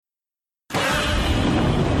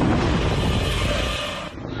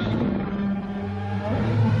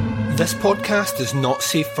This podcast is not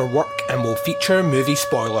safe for work and will feature movie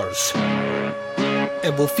spoilers.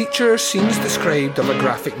 It will feature scenes described of a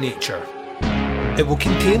graphic nature. It will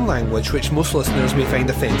contain language which most listeners may find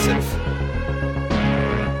offensive.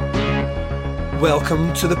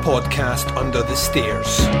 Welcome to the podcast Under the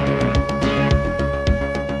Stairs.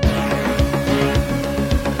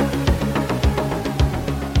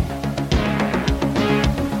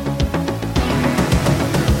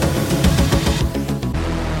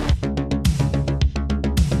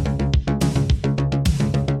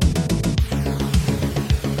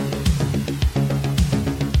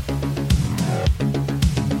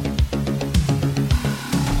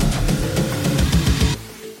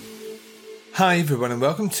 Hi everyone and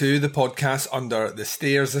welcome to the podcast Under the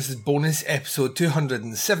Stairs. This is bonus episode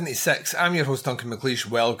 276. I'm your host Duncan McLeish.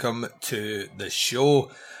 Welcome to the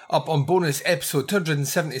show. Up on bonus episode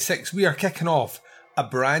 276 we are kicking off a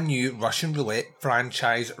brand new Russian Roulette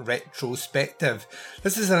franchise retrospective.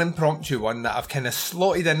 This is an impromptu one that I've kind of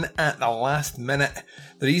slotted in at the last minute.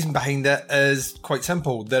 The reason behind it is quite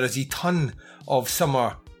simple. There is a ton of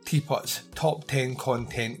summer Teapots top 10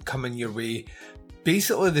 content coming your way.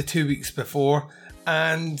 Basically the 2 weeks before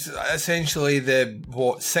and essentially the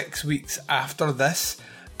 6 weeks after this,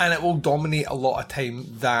 and it will dominate a lot of time.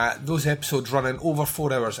 That those episodes running over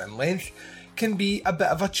 4 hours in length can be a bit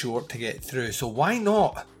of a chore to get through, so why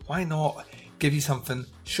not give you something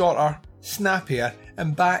shorter, snappier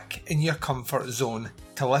and back in your comfort zone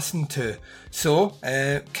to listen to. So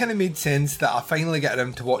kind of made sense that I finally get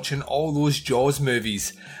around to watching all those Jaws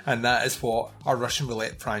movies, and that is what our Russian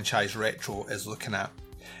Roulette franchise retro is looking at.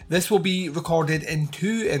 This will be recorded in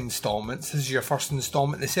 2 installments. This is your first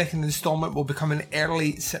installment. The second installment will be coming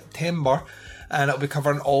early September, and it'll be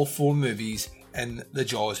covering all 4 movies in the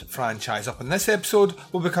Jaws franchise. Up in this episode,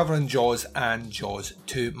 we'll be covering Jaws and Jaws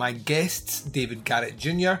 2. My guests, David Garrett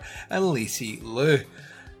Jr. and Lacey Liu.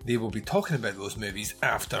 They will be talking about those movies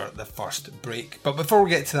after the first break. But before we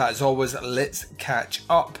get to that, as always, let's catch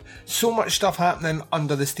up. So much stuff happening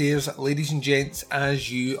under the stairs, ladies and gents,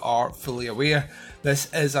 as you are fully aware.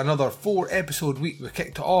 This is another 4 episode week. We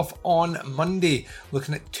kicked it off on Monday,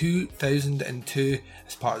 looking at 2002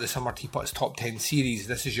 as part of the Summer Teapots Top 10 series.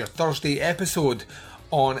 This is your Thursday episode.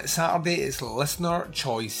 On Saturday, it's listener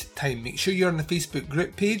choice time. Make sure you're on the Facebook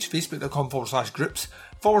group page,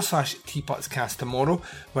 facebook.com/groups/Teapotscast tomorrow,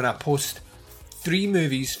 when I post 3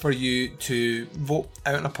 movies for you to vote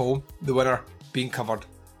out in a poll, the winner being covered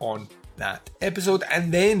on that episode.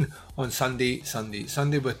 And then on Sunday,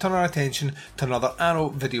 we'll turn our attention to another Arrow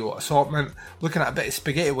video assortment, looking at a bit of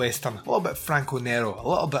spaghetti western, a little bit of Franco Nero, a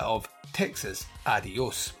little bit of Texas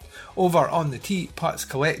Adios. Over on the Teapots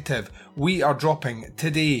Collective, we are dropping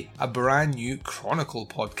today a brand new Chronicle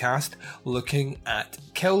podcast looking at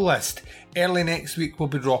Kill List. Early next week we'll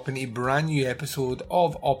be dropping a brand new episode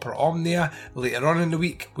of Opera Omnia. Later on in the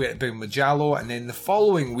week we're doing Majallo, and then the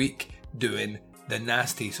following week doing The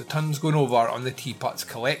Nasty. So tons going over on the Teapots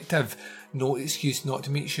Collective. No excuse not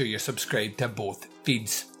to make sure you're subscribed to both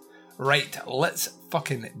feeds. Right, let's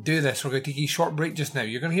fucking do this. We're going to take a short break just now.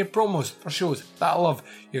 You're going to hear promos for shows that I love.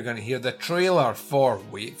 You're going to hear the trailer for,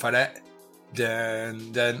 wait for it,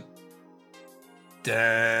 dun dun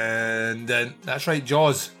dun dun. That's right,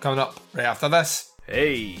 Jaws coming up right after this.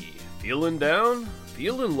 Hey, feeling down?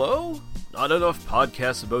 Feeling low? Not enough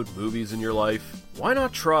podcasts about movies in your life? Why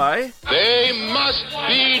not try? They must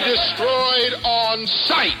be destroyed on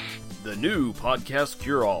sight! The new Podcast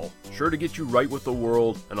Cure-All, sure to get you right with the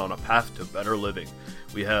world and on a path to better living.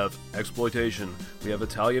 We have exploitation, we have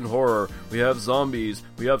Italian horror, we have zombies,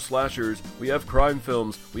 we have slashers, we have crime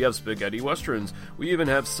films, we have spaghetti westerns, we even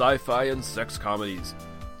have sci-fi and sex comedies.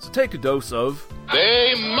 So take a dose of...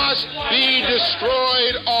 They must be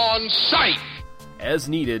destroyed on sight! As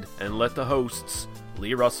needed, and let the hosts,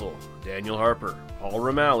 Lee Russell, Daniel Harper, Paul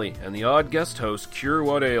Romali, and the odd guest host cure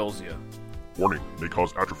what ails you. Warning, may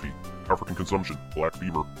cause atrophy, African consumption, black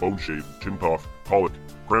fever, bone shave, chin cough, colic,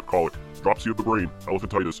 cramp colic, dropsy of the brain,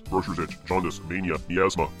 elephantitis, grocer's itch, jaundice, mania,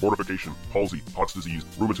 miasma, mortification, palsy, Pott's disease,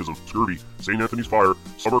 rheumatism, scurvy, St. Anthony's fire,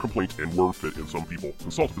 summer complaint, and worm fit in some people.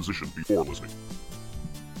 Consult a physician before listening.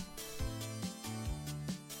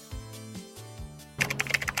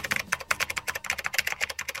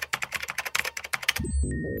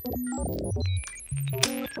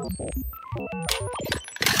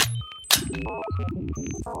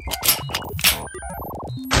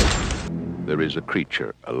 There is a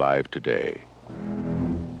creature alive today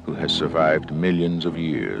who has survived millions of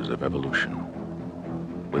years of evolution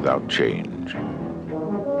without change,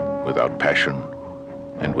 without passion,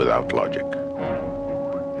 and without logic.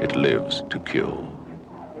 It lives to kill.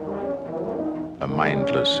 A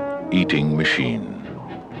mindless, eating machine.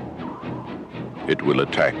 It will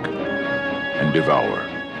attack and devour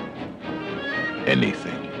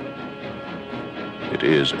anything. It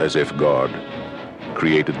is as if God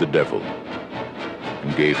created the devil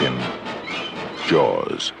and gave him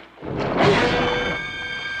jaws.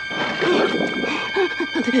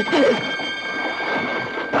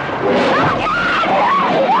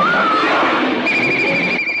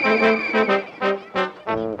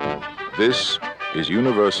 This is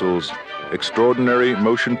Universal's extraordinary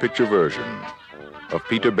motion picture version of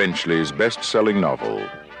Peter Benchley's best-selling novel,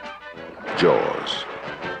 Jaws.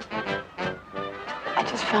 I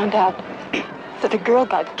just found out that a girl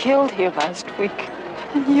got killed here last week,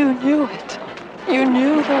 and you knew it. You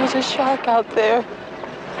knew there was a shark out there.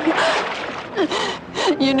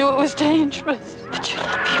 You knew it was dangerous, but you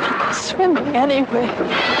let people go swimming anyway. Did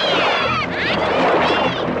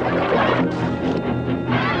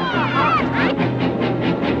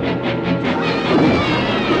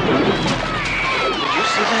you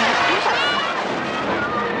see that?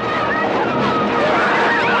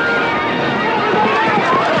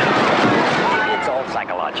 It's all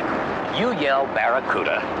psychological. You yell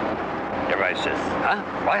barracuda. Everybody says, huh?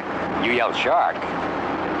 What? You yell shark.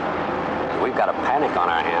 We've got a panic on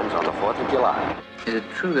our hands on the 4th of July. Is it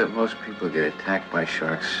true that most people get attacked by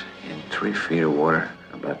sharks in 3 feet of water,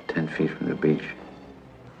 about 10 feet from the beach?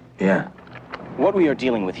 Yeah. What we are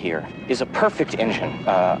dealing with here is a perfect engine,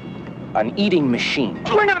 an eating machine.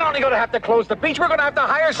 We're not only going to have to close the beach, we're going to have to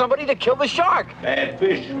hire somebody to kill the shark. Bad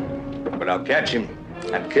fish. But I'll catch him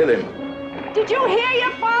and kill him. Did you hear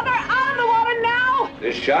your father? Out of the water now!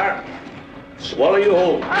 This shark, swallow you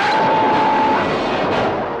whole.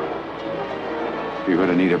 You're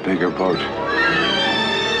gonna need a bigger boat.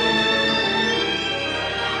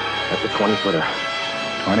 That's a 20-footer.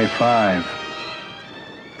 25.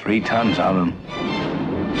 3 tons on him.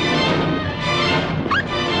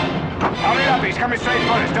 Hurry up, he's coming straight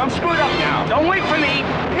for us. Don't screw it up now. Don't wait for me.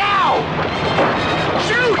 Now!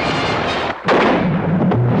 Shoot!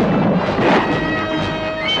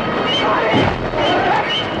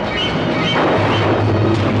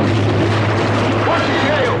 Watch your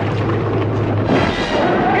tail!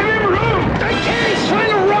 Give him room! I can't! He's trying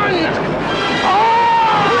to run! Oh!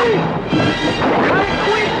 Come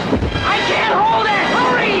quick! I can't hold it!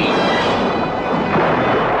 Hurry!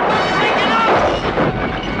 Break it up!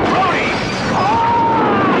 Brody!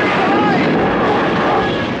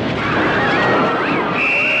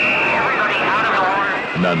 Everybody out of the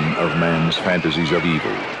water! None of man's fantasies of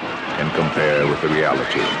evil can compare with the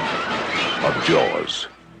reality of Jaws.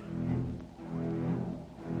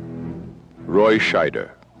 Roy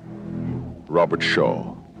Scheider, Robert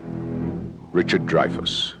Shaw, Richard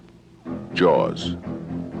Dreyfuss, Jaws.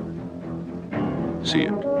 See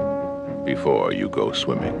it before you go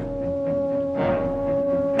swimming.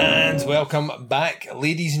 And welcome back,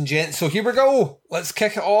 ladies and gents. So here we go. Let's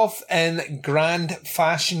kick it off in grand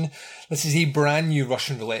fashion. This is a brand new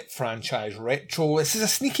Russian Roulette franchise retro. This is a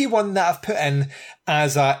sneaky one that I've put in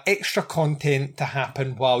as extra content to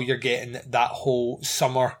happen while you're getting that whole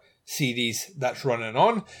summer series that's running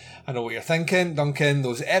on. I know what you're thinking, Duncan.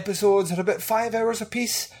 Those episodes are about 5 hours a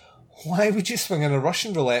piece. Why would you swing in a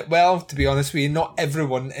Russian Roulette? Well, to be honest with you, not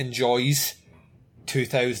everyone enjoys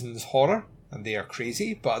 2000s horror, and they are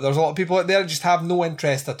crazy, but there's a lot of people out there that just have no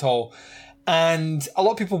interest at all. And a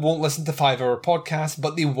lot of people won't listen to 5 hour podcasts,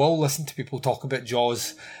 but they will listen to people talk about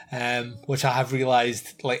Jaws, which I have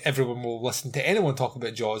realised, like, everyone will listen to anyone talk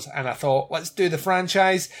about Jaws. And I thought, let's do the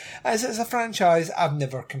franchise, as it's a franchise I've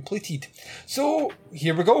never completed. So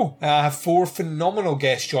here we go. I have 4 phenomenal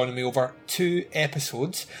guests joining me over 2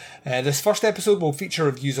 episodes. This first episode will feature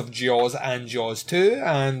reviews of Jaws and Jaws 2,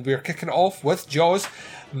 and we're kicking it off with Jaws.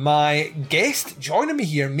 My guest joining me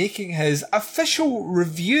here, making his official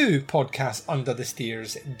review podcast Under the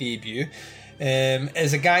Stairs debut,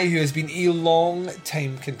 is a guy who has been a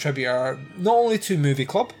long-time contributor, not only to Movie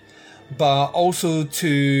Club, but also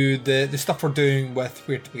to the stuff we're doing with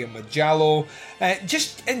Where to Begin with Jallo.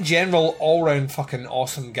 Just in general, all-round fucking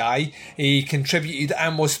awesome guy. He contributed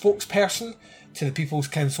and was spokesperson to the People's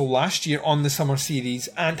Council last year on the summer series,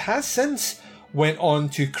 and has since went on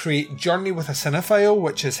to create Journey with a Cinephile,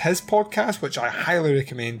 which is his podcast, which I highly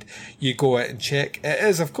recommend you go out and check. It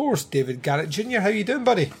is, of course, David Garrett Jr. How you doing,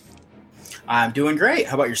 buddy? I'm doing great.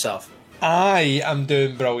 How about yourself? I am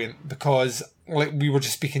doing brilliant, because like we were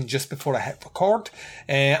just speaking just before I hit record,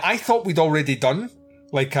 I thought we'd already done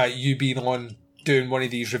like you being on doing one of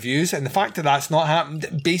these reviews, and the fact that that's not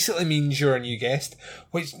happened basically means you're a new guest,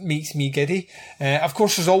 which makes me giddy. Of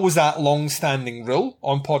course, there's always that long-standing rule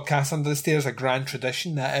on Podcasts Under the Stairs, a grand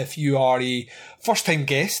tradition, that if you are a first-time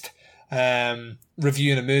guest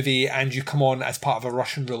reviewing a movie and you come on as part of a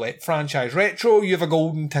Russian Roulette franchise retro, you have a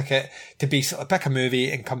golden ticket to basically pick a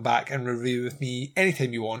movie and come back and review with me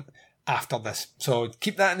anytime you want after this. So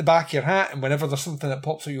keep that in the back of your hat, and whenever there's something that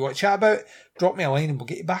pops up you want to chat about, drop me a line and we'll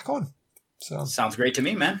get you back on. So sounds great to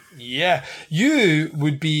me, man. Yeah, you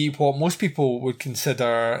would be what most people would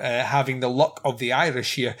consider having the luck of the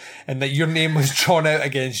Irish here, and that your name was drawn out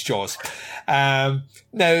against Jaws. Now,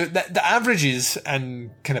 the averages and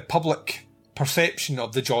kind of public perception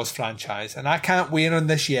of the Jaws franchise, and I can't weigh in on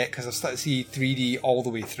this yet because I've still to see 3D all the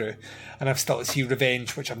way through, and I've still to see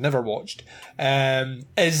Revenge, which I've never watched,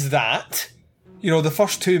 is that, the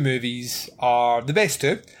first two movies are the best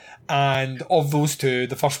two. And of those two,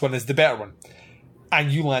 the first one is the better one. And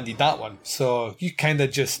you landed that one. So you kind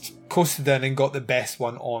of just coasted in and got the best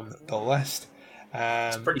one on the list. I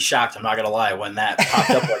was pretty shocked, I'm not going to lie, when that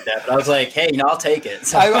popped up like that. But I was like, hey, I'll take it.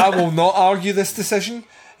 So. I will not argue this decision.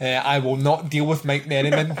 I will not deal with Mike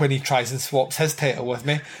Merriman when he tries and swaps his title with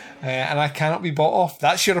me. And I cannot be bought off.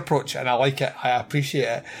 That's your approach, and I like it. I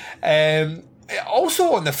appreciate it.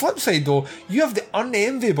 Also, on the flip side, though, you have the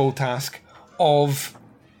unenviable task of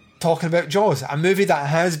talking about Jaws, a movie that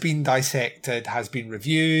has been dissected, has been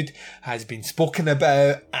reviewed, has been spoken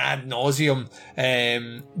about ad nauseum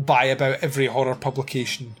by about every horror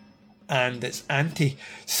publication and its auntie.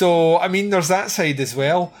 So, I mean, there's that side as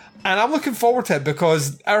well. And I'm looking forward to it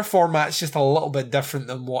because our format's just a little bit different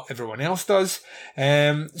than what everyone else does.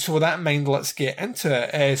 So with that in mind, let's get into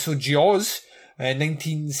it. So Jaws,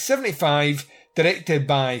 1975, directed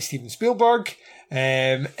by Steven Spielberg.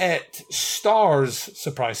 It stars,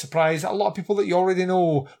 surprise, surprise, a lot of people that you already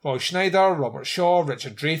know. Roy Schneider, Robert Shaw,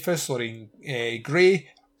 Richard Dreyfuss, Lorraine Gary,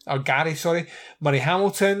 Murray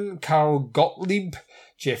Hamilton, Carl Gottlieb,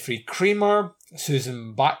 Jeffrey Kramer,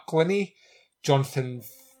 Susan Backliny, Jonathan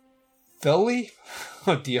Philly,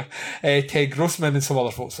 oh dear, Ted Grossman and some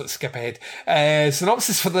other folks. Let's skip ahead.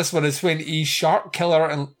 Synopsis for this one is when a shark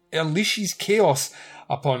killer unleashes chaos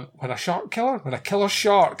upon when a killer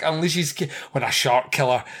shark unleashes when a shark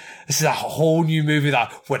killer. This is a whole new movie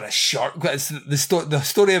that when a shark. It's the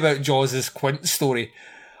story about Jaws is Quint's story.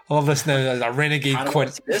 I love this now. A renegade Quint. I want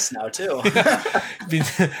to see this now too.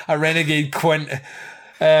 A renegade Quint.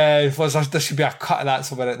 There should be a cut of that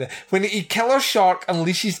somewhere out there. When a killer shark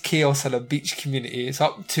unleashes chaos in a beach community, it's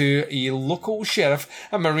up to a local sheriff,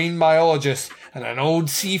 a marine biologist, and an old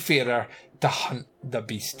seafarer to hunt the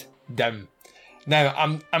beast down.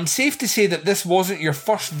 Now, I'm safe to say that this wasn't your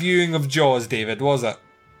first viewing of Jaws, David, was it?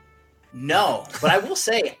 No, but I will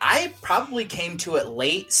say I probably came to it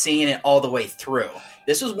late, seeing it all the way through.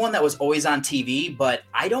 This was one that was always on TV, but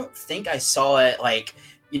I don't think I saw it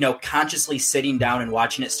consciously sitting down and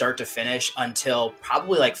watching it start to finish until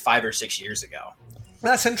probably 5 or 6 years ago.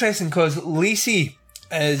 That's interesting because Lacey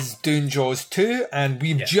is doing Jaws 2, and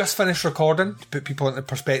we've just finished recording. To put people into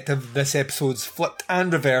perspective, this episode's flipped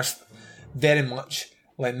and reversed very much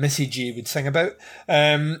like Missy J would sing about.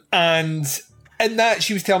 And in that,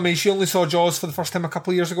 she was telling me she only saw Jaws for the first time a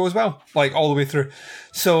couple of years ago as well, all the way through.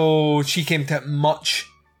 So she came to it much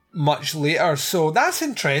later. So that's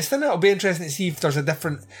interesting. It'll be interesting to see if there's a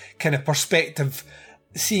different kind of perspective,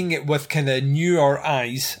 seeing it with kind of newer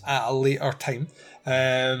eyes at a later time.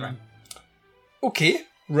 Right. Okay,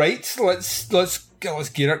 right. Let's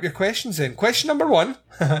gear up your questions then. Question number one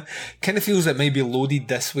kind of feels it may be loaded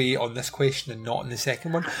this way on this question and not on the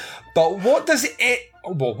second one. But what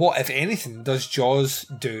if anything does Jaws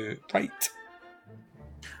do right?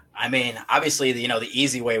 I mean, obviously, the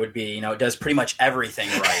easy way would be, it does pretty much everything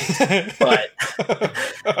right.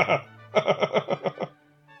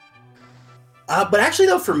 But actually,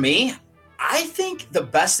 though, for me, I think the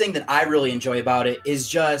best thing that I really enjoy about it is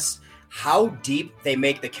just how deep they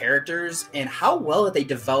make the characters and how well that they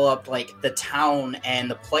develop the town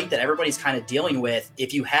and the plight that everybody's kind of dealing with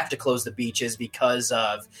if you have to close the beaches because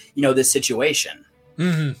of, this situation.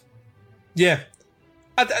 Mm-hmm. Yeah.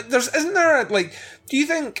 Isn't there do you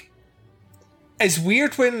think it's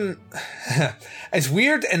weird when it's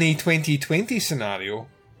weird in a 2020 scenario,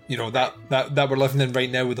 that we're living in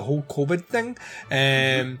right now with the whole COVID thing,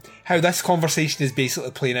 how this conversation is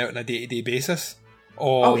basically playing out on a day-to-day basis.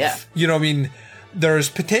 There's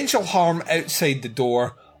potential harm outside the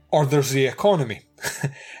door, or there's the economy.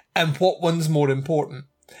 And what one's more important?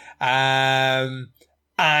 And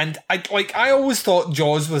I always thought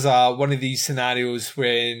Jaws was one of these scenarios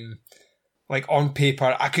when, on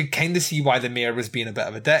paper, I could kind of see why the mayor was being a bit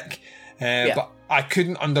of a dick. But I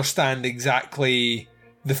couldn't understand exactly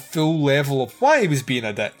the full level of why he was being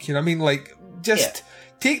a dick. You know what I mean?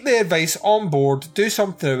 Take the advice on board, do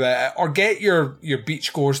something about it, or get your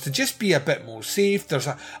beachgoers to just be a bit more safe. There's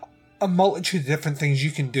a multitude of different things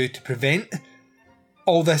you can do to prevent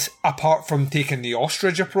all this, apart from taking the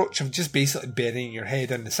ostrich approach of just basically burying your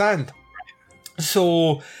head in the sand.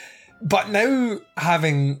 So, but now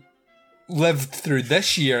having lived through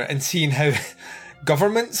this year and seeing how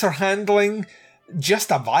governments are handling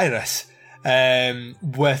just a virus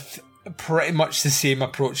with pretty much the same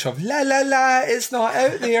approach of la la la, it's not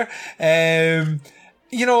out there.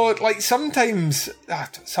 You know, like sometimes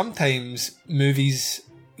movies,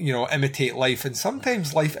 you know, imitate life, and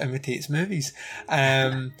sometimes life imitates movies.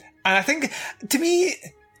 And I think, to me,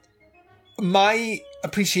 my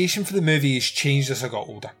appreciation for the movie has changed as I got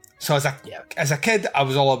older. So as a kid, I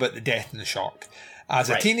was all about the death and the shark. As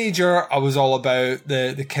a teenager, I was all about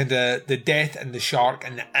the kind of the death and the shark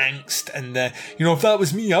and the angst and the, you know, if that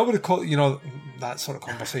was me, I would have called, you know, that sort of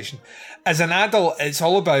conversation. As an adult, it's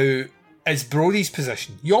all about, it's Brody's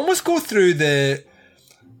position. You almost go through the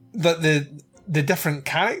different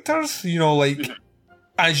characters, you know, like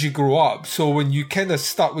as you grow up. So when you kind of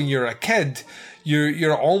start when you're a kid,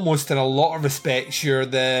 you're almost in a lot of respects you're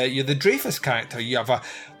the Dreyfus character. You have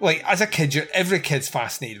as a kid, every kid's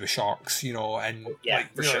fascinated with sharks, you know, and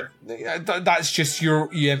for sure, that's just you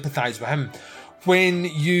empathise with him. When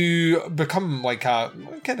you become like a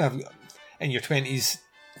kind of in your 20s,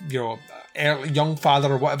 you know, young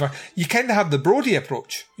father or whatever, you kind of have the Brody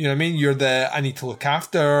approach. You know what I mean? You're I need to look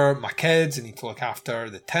after my kids, I need to look after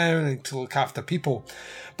the town, I need to look after people.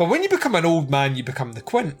 But when you become an old man, you become the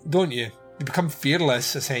Quint, don't you? You become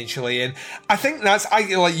fearless, essentially. And I think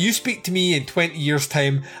like you speak to me in 20 years'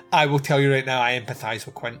 time, I will tell you right now, I empathise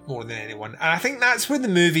with Quint more than anyone. And I think that's where the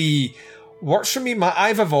movie works for me.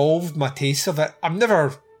 I've evolved my taste of it. I've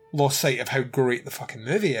never lost sight of how great the fucking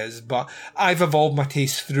movie is, but I've evolved my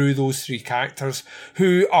taste through those three characters,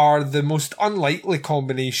 who are the most unlikely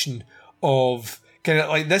combination of kind of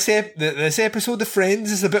like this episode of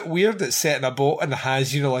Friends is a bit weird. It's set in a boat and it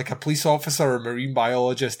has, you know, like a police officer or a marine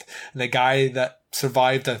biologist and a guy that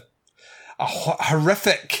survived a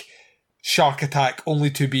horrific shark attack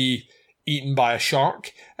only to be eaten by a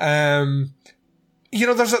shark. You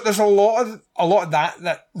know, there's a lot of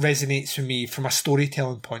that resonates with me from a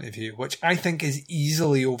storytelling point of view, which I think is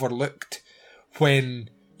easily overlooked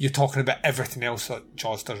when you're talking about everything else that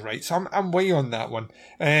Jaws does right. So I'm way on that one.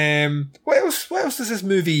 What else does this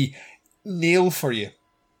movie nail for you?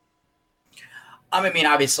 I mean,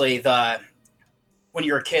 obviously when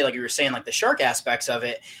you're a kid, like you were saying, like the shark aspects of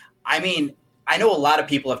it. I mean, I know a lot of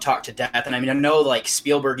people have talked to death, and I mean, I know like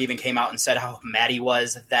Spielberg even came out and said how mad he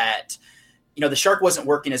was that, you know, the shark wasn't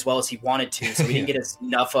working as well as he wanted to, so we didn't get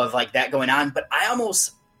enough of like that going on. But I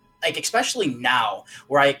almost like, especially now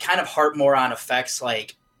where I kind of harp more on effects,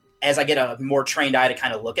 like as I get a more trained eye to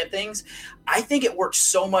kind of look at things, I think it works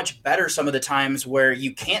so much better some of the times where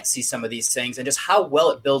you can't see some of these things, and just how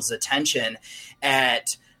well it builds the tension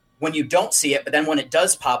at when you don't see it. But then when it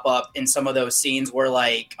does pop up in some of those scenes where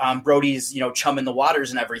like Brody's, you know, chumming the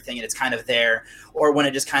waters and everything, and it's kind of there, or when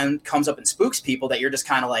it just kind of comes up and spooks people, that you're just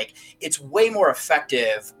kind of like, it's way more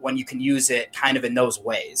effective when you can use it kind of in those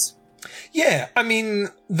ways. Yeah, I mean,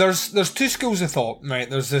 there's two schools of thought, right?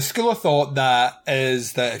 There's the school of thought that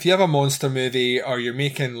is that if you have a monster movie or you're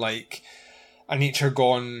making like a nature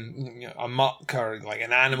gone amok or like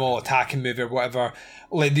an animal attacking movie or whatever,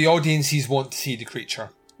 like the audiences want to see the creature.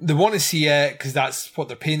 They want to see it because that's what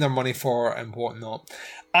they're paying their money for and whatnot.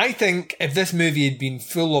 I think if this movie had been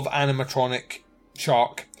full of animatronic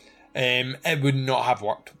shark, it would not have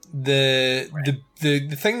worked. The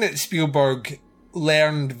thing that Spielberg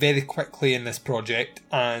learned very quickly in this project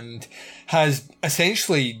and has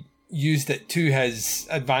essentially used it to his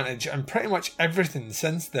advantage and pretty much everything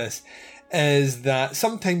since this is that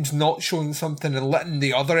sometimes not showing something and letting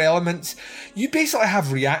the other elements, you basically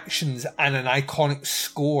have reactions and an iconic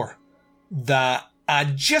score that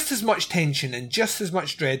add just as much tension and just as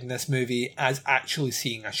much dread in this movie as actually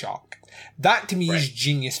seeing a shark. That to me is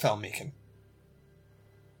genius filmmaking.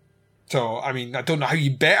 So, I mean, I don't know how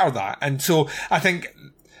you better that. And so I think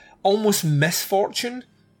almost misfortune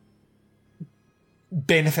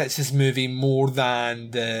benefits this movie more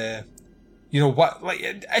than the, you know what, like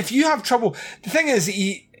if you have trouble, the thing is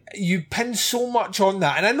you pin so much on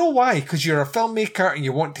that. And I know why, because you're a filmmaker and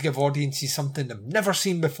you want to give audiences something they've never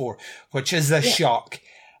seen before, which is this shark.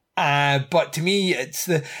 But to me, it's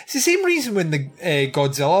the same reason when the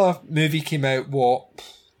Godzilla movie came out,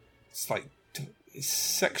 it's like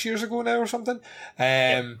 6 years ago now or something.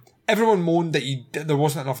 Everyone moaned that there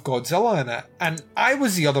wasn't enough Godzilla in it, and I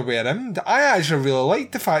was the other way around. I actually really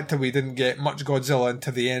liked the fact that we didn't get much Godzilla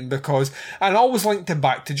until the end, because I always linked it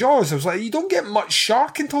back to Jaws. I was like, you don't get much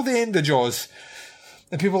shark until the end of Jaws.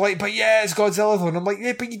 And people are like, but yeah, it's Godzilla though. And I'm like,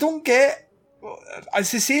 yeah, but you don't get...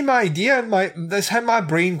 It's the same idea. That's how my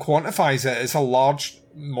brain quantifies it. It's a large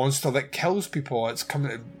monster that kills people. It's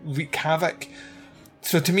coming to wreak havoc.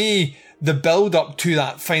 So to me, the build-up to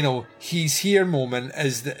that final "he's here" moment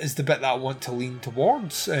is the bit that I want to lean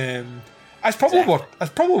towards. It's probably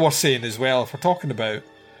worth saying as well, if we're talking about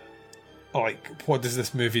like what does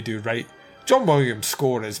this movie do right. John Williams'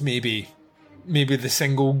 score is maybe the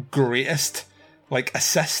single greatest like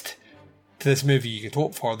assist to this movie you could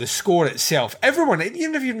hope for. The score itself, everyone,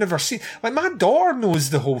 even if you've never seen, like my daughter knows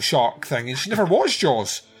the whole shark thing and she never watched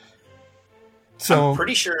Jaws. So I'm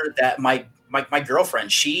pretty sure that my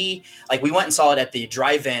girlfriend, she, like, we went and saw it at the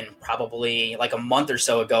drive-in probably like a month or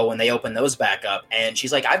so ago when they opened those back up, and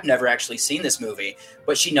she's like, I've never actually seen this movie,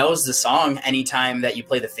 but she knows the song. Anytime that you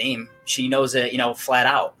play the theme, she knows it, flat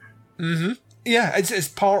out. Mm-hmm. Yeah, it's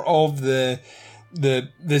part of the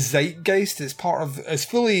zeitgeist. It's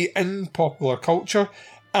fully in popular culture,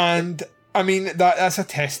 and I mean that's a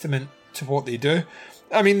testament to what they do.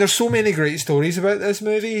 I mean, there's so many great stories about this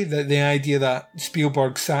movie. The idea that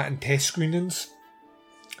Spielberg sat in test screenings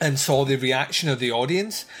and saw the reaction of the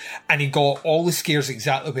audience, and he got all the scares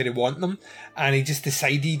exactly where he wanted them, and he just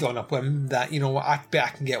decided on a whim that, I bet I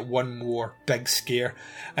can get one more big scare,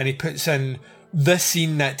 and he puts in this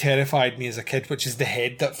scene that terrified me as a kid, which is the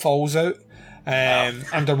head that falls out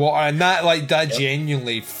underwater, and that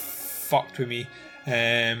genuinely fucked with me.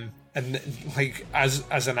 And like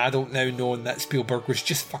as an adult now, knowing that Spielberg was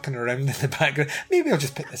just fucking around in the background, maybe I'll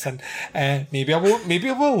just put this in. Maybe I won't. Maybe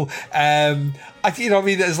I will.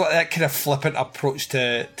 There's like that kind of flippant approach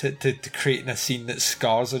to creating a scene that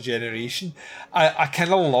scars a generation. I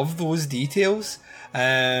kind of love those details,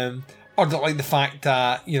 or like the fact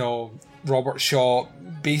that Robert Shaw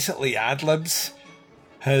basically ad-libs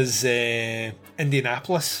his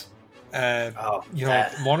Indianapolis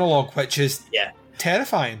monologue, which is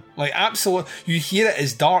terrifying. Like, absolute. You hear it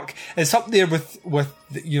as dark. It's up there with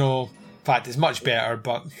in fact, it's much better,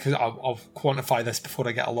 but because I'll quantify this before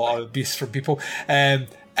I get a lot of abuse from people.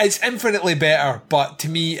 It's infinitely better, but to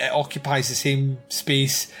me, it occupies the same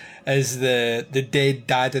space as the dead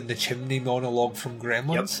dad in the chimney monologue from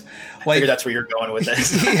Gremlins. Yep. I figured that's where you're going with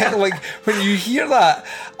this. Yeah, like when you hear that,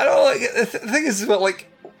 I don't know. Like, the thing is, like,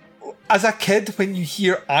 as a kid, when you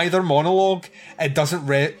hear either monologue, it doesn't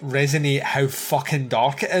resonate how fucking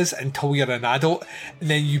dark it is until you're an adult, and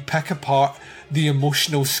then you pick apart the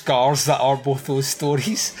emotional scars that are both those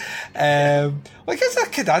stories. Like, as a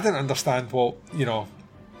kid, I didn't understand what,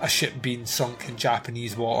 a ship being sunk in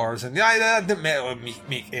Japanese waters, and that didn't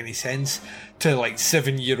make any sense to like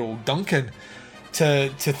 7-year-old Duncan. To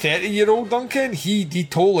 30-year-old Duncan, he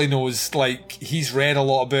totally knows. Like, he's read a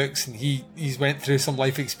lot of books and he's went through some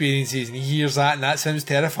life experiences, and he hears that, and that sounds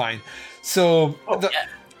terrifying. So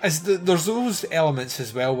there's those elements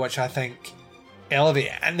as well which I think elevate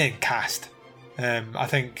it. And then cast. I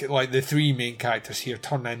think like the three main characters here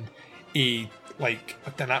turn in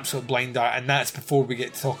an absolute blinder, and that's before we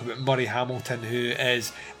get to talk about Murray Hamilton, who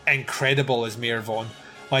is incredible as Mayor Vaughn.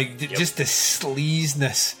 Like, just the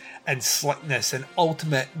sleazeness and slickness and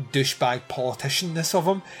ultimate douchebag politicianness of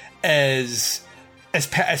him is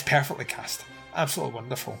perfectly cast. Absolutely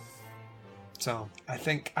wonderful. So I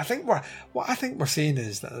think we're saying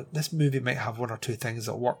is that this movie might have one or two things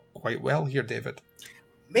that work quite well here, David.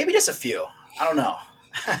 Maybe just a few. I don't know.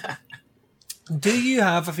 Do you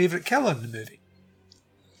have a favourite killer in the movie?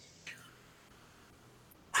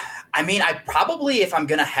 I mean, I probably, if I'm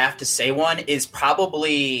going to have to say one, is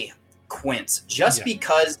probably Quince. Just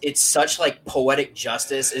because it's such like poetic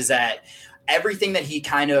justice, is that everything that he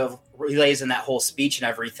kind of relays in that whole speech and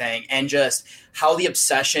everything, and just how the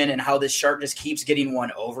obsession and how this shark just keeps getting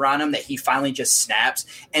one over on him, that he finally just snaps.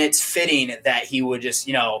 And it's fitting that he would just,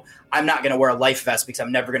 I'm not going to wear a life vest because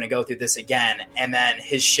I'm never going to go through this again. And then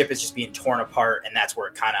his ship is just being torn apart, and that's where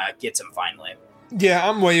it kind of gets him finally. Yeah,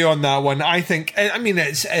 I'm with you on that one. I think, I mean,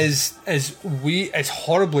 it's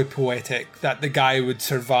horribly poetic that the guy would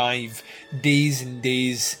survive days and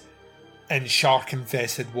days in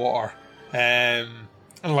shark-infested water. And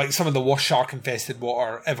like some of the worst shark-infested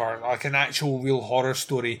water ever, like an actual real horror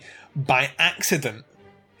story, by accident,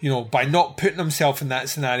 by not putting himself in that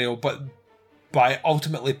scenario, but by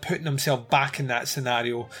ultimately putting himself back in that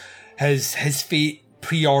scenario, his fate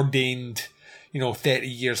preordained, 30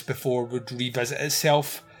 years before would revisit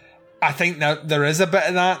itself. I think that there is a bit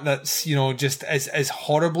of that's, just is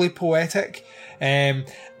horribly poetic.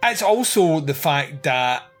 It's also the fact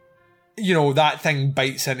that, that thing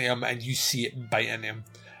bites into him and you see it bite into him.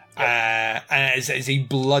 And it's a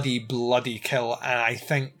bloody, bloody kill. And I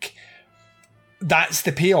think that's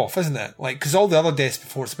the payoff, isn't it? Like, because all the other deaths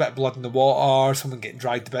before, it's a bit of blood in the water, someone getting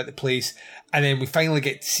dragged about the place, and then we finally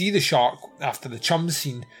get to see the shark after the chum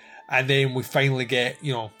scene, and then we finally get,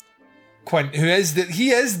 you know, Quint, who is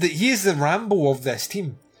he is the Rambo of this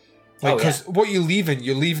team. Like, because what you're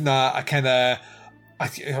leaving a kind of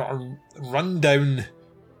a rundown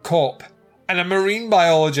cop and a marine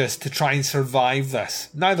biologist to try and survive this.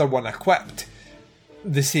 Neither one equipped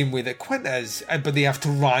the same way that Quint is, but they have to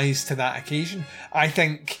rise to that occasion. I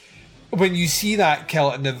think when you see that kill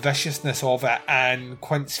and the viciousness of it and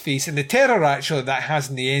Quint's face and the terror actually that has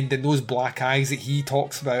in the end and those black eyes that he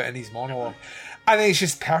talks about in his monologue, I think it's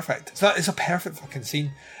just perfect. So it's a perfect fucking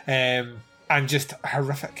scene. And just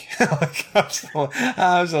horrific. Like, absolutely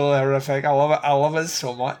horrific. I love it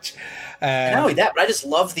so much. Not only that, but I just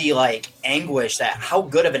love the like anguish that how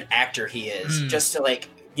good of an actor he is. Just to like,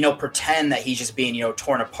 you know, pretend that he's just being, you know,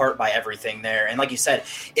 torn apart by everything there. And like you said,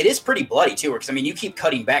 it is pretty bloody too, because I mean, you keep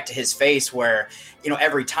cutting back to his face where, you know,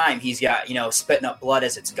 every time he's got, you know, spitting up blood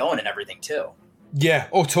as it's going and everything too. Yeah,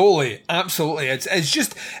 oh totally. Absolutely. It's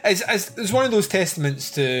just it's one of those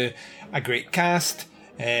testaments to a great cast.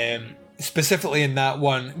 Specifically in that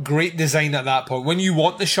one, great design at that point. When you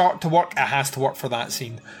want the shark to work, it has to work for that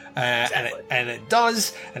scene. Exactly. and it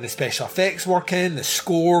does, and the special effects work in, the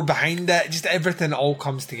score behind it, just everything all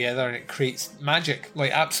comes together and it creates magic,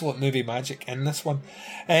 like absolute movie magic in this one.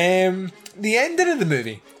 The ending of the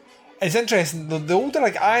movie is interesting. The older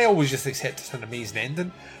I always just accept it's an amazing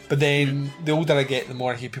ending, but then the older I get, the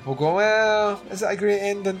more I hear people go, well, is it a great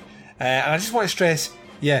ending? And I just want to stress,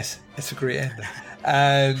 yes, it's a great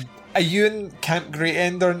ending. Are you in camp great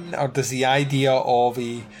ending, or does the idea of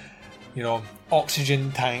a, you know,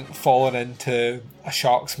 oxygen tank falling into a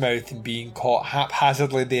shark's mouth and being caught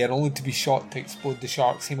haphazardly there only to be shot to explode the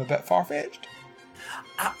shark seem a bit far-fetched?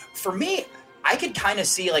 For me, I could kind of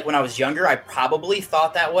see, like when I was younger, I probably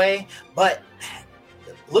thought that way, but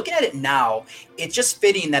looking at it now, it's just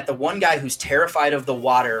fitting that the one guy who's terrified of the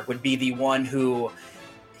water would be the one who...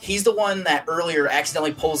 He's the one that earlier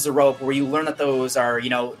accidentally pulls the rope where you learn that those are, you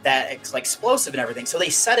know, that like explosive and everything. So they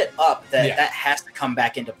set it up that that has to come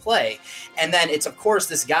back into play. And then it's, of course,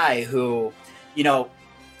 this guy who, you know,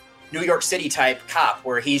 New York City type cop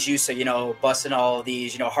where he's used to, you know, busting all of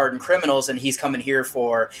these, you know, hardened criminals. And he's coming here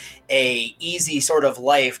for a easy sort of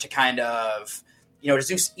life to kind of, you know, to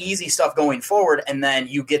do easy stuff going forward. And then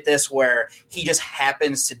you get this where he just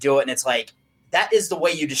happens to do it. And it's like, that is the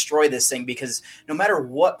way you destroy this thing, because no matter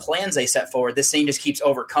what plans they set forward, this thing just keeps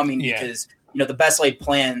overcoming because, you know, the best laid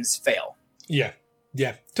plans fail. Yeah,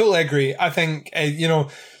 totally agree. I think, you know,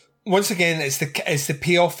 once again, it's the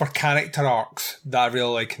payoff for character arcs that I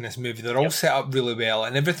really like in this movie. They're all set up really well,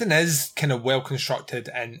 and everything is kind of well constructed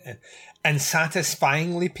and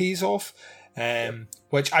satisfyingly pays off.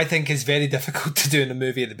 Which I think is very difficult to do in a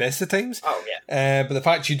movie at the best of times. Oh yeah. But the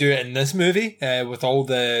fact you do it in this movie, with all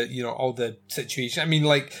the, you know, all the situation, I mean,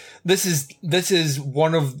 like this is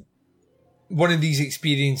one of these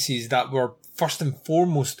experiences that were first and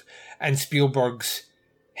foremost in Spielberg's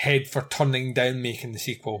head for turning down making the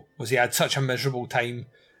sequel. Was he had such a miserable time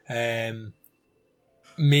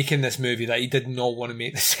making this movie that he did not want to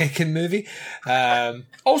make the second movie.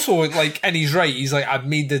 Also, like, and he's right. He's like, I've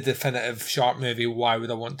made the definitive shark movie. Why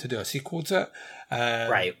would I want to do a sequel to it?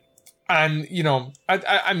 Right. And, you know,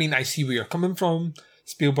 I mean, I see where you're coming from,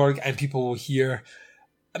 Spielberg, and people will hear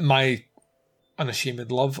my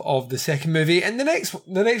unashamed love of the second movie in the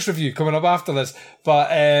next review coming up after this.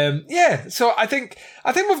 But yeah, so I think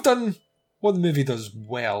we've done what the movie does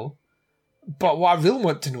well. But what I really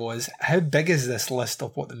want to know is, how big is this list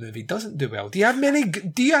of what the movie doesn't do well? Do you have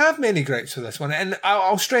many gripes with this one? And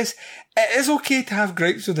I'll stress, it is okay to have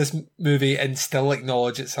gripes with this movie and still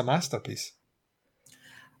acknowledge it's a masterpiece.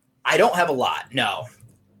 I don't have a lot, no.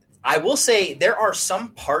 I will say there are some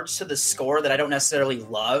parts to the score that I don't necessarily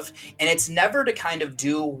love, and it's never to kind of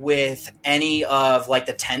do with any of like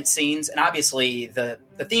the tense scenes. And obviously the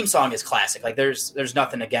theme song is classic. Like there's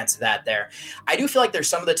nothing against that there. I do feel like there's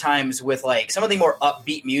some of the times with like some of the more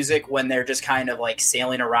upbeat music when they're just kind of like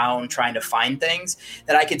sailing around trying to find things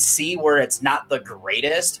that I could see where it's not the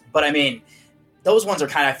greatest. But I mean, those ones are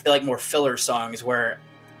kind of, I feel like, more filler songs where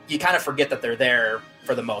you kind of forget that they're there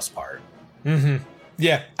for the most part. Mm-hmm.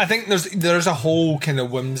 Yeah, I think there's a whole kind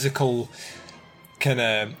of whimsical, kind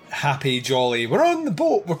of happy, jolly, we're on the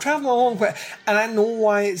boat, we're travelling along, and I know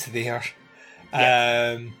why it's there.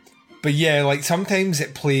 Yeah. But yeah, like sometimes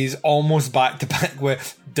it plays almost back to back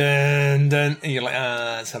with dun, dun, and you're like,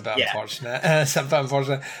 that's a bit unfortunate. It's a bit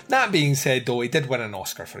unfortunate. That being said, though, he did win an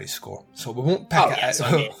Oscar for his score, so we won't pick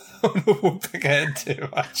we won't pick it in too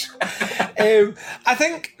much. I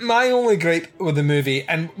think my only gripe with the movie,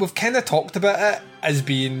 and we've kind of talked about it as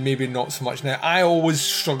being maybe not so much now, I always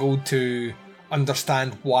struggled to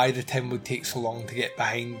understand why the town would take so long to get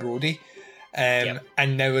behind Brody. And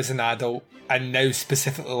now as an adult, and now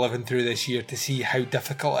specifically living through this year, to see how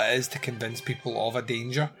difficult it is to convince people of a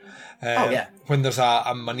danger. When there's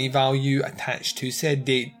a money value attached to said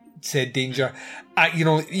danger.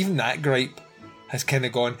 Even that gripe has kind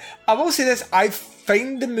of gone. I will say this, I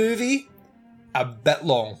find the movie a bit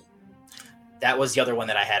long. That was the other one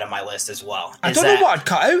that I had on my list as well. I don't know what I'd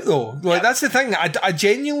cut out, though. Like, that's the thing. I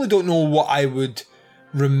genuinely don't know what I would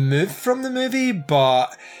remove from the movie,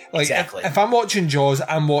 but like if I'm watching Jaws,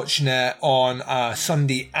 I'm watching it on a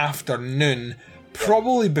Sunday afternoon,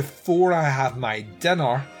 probably before I have my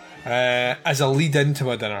dinner, as a lead into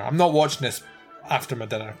my dinner. I'm not watching this after my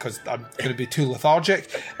dinner because I'm going to be too lethargic.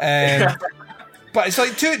 But it's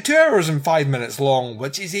like 2 hours and 5 minutes long,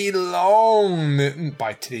 which is a long movie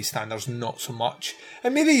by today's standards, not so much.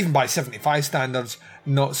 And maybe even by 75 standards,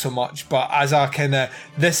 not so much. But as a kind of,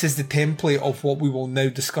 this is the template of what we will now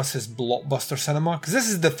discuss as blockbuster cinema, because this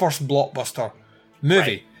is the first blockbuster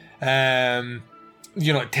movie. Right.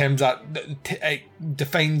 Terms that it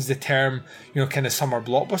defines the term, kind of summer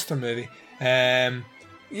blockbuster movie.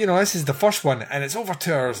 This is the first one, and it's over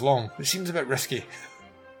 2 hours long, which seems a bit risky.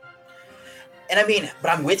 And I mean, but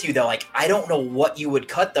I'm with you though. Like, I don't know what you would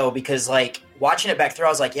cut though, because like watching it back through, I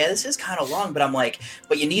was like, yeah, this is kind of long. But I'm like,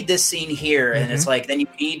 but you need this scene here, and it's like, then you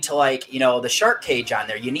need to like, the shark cage on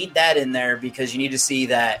there. You need that in there because you need to see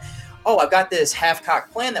that. Oh, I've got this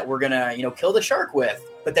half-cocked plan that we're gonna, kill the shark with.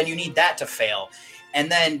 But then you need that to fail, and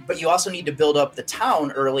then, but you also need to build up the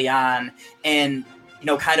town early on, and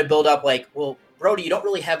kind of build up like, well, Brody, you don't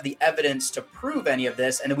really have the evidence to prove any of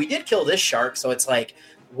this, and we did kill this shark, so it's like,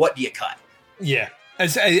 what do you cut? Yeah,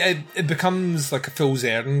 it becomes like a fool's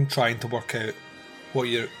errand trying to work out what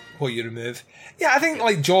you remove. Yeah, I think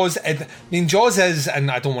like Jaws. Jaws is,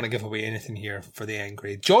 and I don't want to give away anything here for the end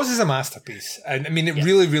grade. Jaws is a masterpiece, and I mean it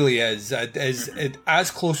really, really is. It is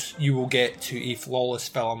as close you will get to a flawless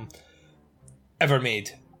film ever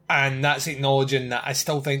made, and that's acknowledging that I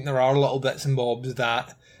still think there are little bits and bobs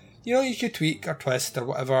that you could tweak or twist or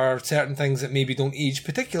whatever, certain things that maybe don't age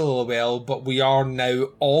particularly well, but we are now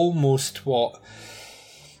almost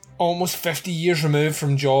 50 years removed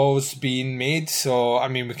from Jaws being made, so, I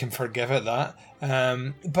mean, we can forgive it that.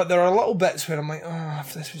 But there are little bits where I'm like,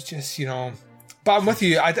 if this was just, But I'm with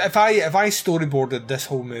you, if I storyboarded this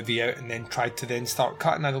whole movie out and then tried to then start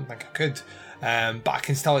cutting, I don't think I could. But I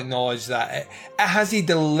can still acknowledge that it has a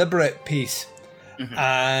deliberate pace,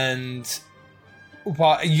 and...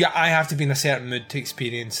 Well, I have to be in a certain mood to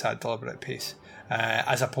experience that deliberate pace,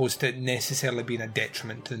 as opposed to it necessarily being a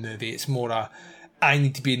detriment to the movie. It's more I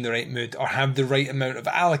need to be in the right mood or have the right amount of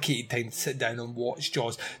allocated time to sit down and watch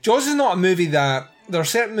Jaws. Jaws is not a movie that... There are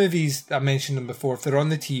certain movies, I mentioned them before, if they're on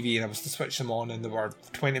the TV and I was to switch them on and they were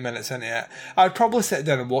 20 minutes into it, I'd probably sit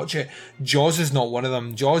down and watch it. Jaws is not one of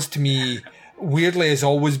them. Jaws, to me... weirdly has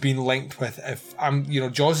always been linked with, if I'm,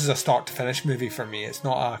 Jaws is a start to finish movie for me. It's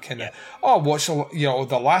not a kind of, watch,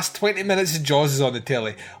 the last 20 minutes of Jaws is on the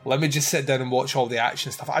telly, let me just sit down and watch all the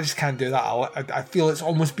action stuff. I just can't do that. I feel it's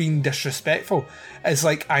almost being disrespectful. It's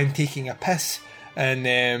like I'm taking a piss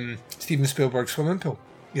in Steven Spielberg's swimming pool.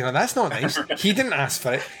 That's not nice. He didn't ask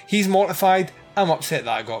for it. He's mortified. I'm upset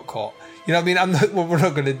that I got caught. You know what I mean? We're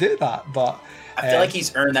not going to do that, but... I feel like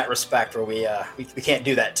he's earned that respect where we can't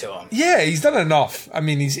do that to him. Yeah, he's done enough. I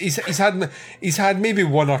mean, he's had maybe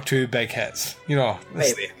one or two big hits.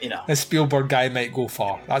 This Spielberg guy might go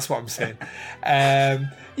far. That's what I'm saying.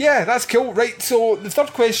 Yeah, that's cool. Right, so the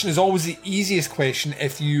third question is always the easiest question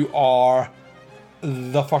if you are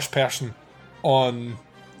the first person on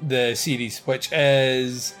the series, which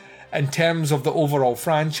is in terms of the overall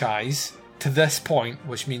franchise to this point,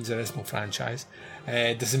 which means there is no franchise.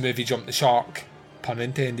 Does the movie jump the shark, pun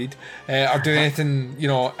intended, or do anything,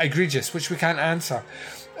 egregious, which we can't answer?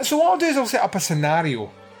 So what I'll do is I'll set up a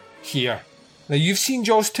scenario here. Now, you've seen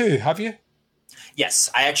Jaws 2, have you?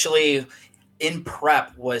 Yes, I actually, in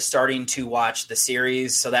prep, was starting to watch the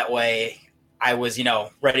series, so that way I was,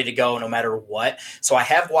 ready to go no matter what. So I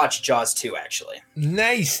have watched Jaws 2, actually.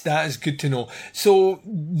 Nice, that is good to know. So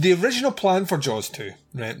the original plan for Jaws 2,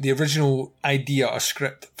 right, the original idea or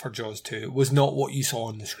script for Jaws 2 was not what you saw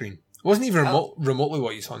on the screen. It wasn't even remotely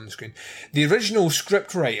what you saw on the screen. The original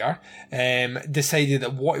script writer decided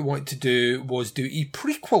that what he wanted to do was do a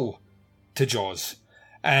prequel to Jaws.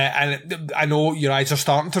 And I know your eyes are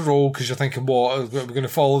starting to roll because you're thinking, what, we're going to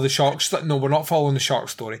follow the shark story? No, we're not following the shark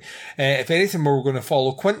story. If anything, we're going to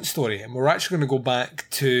follow Quint's story, and we're actually going to go back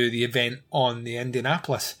to the event on the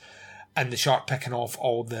Indianapolis and the shark picking off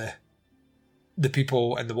all the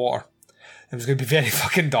people in the water. It was going to be very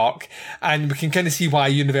fucking dark, and we can kind of see why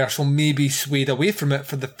Universal maybe swayed away from it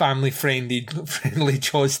for the family-friendly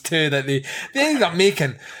Jaws 2 that they ended up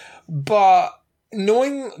making. But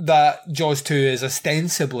knowing that Jaws 2 is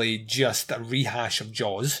ostensibly just a rehash of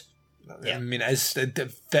Jaws, I mean,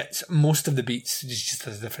 it fits most of the beats, it's just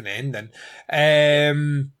a different ending.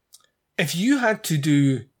 If you had to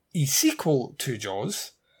do a sequel to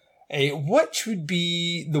Jaws, which would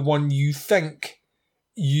be the one you think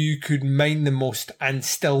you could mine the most and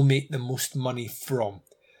still make the most money from?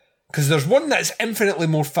 Because there's one that's infinitely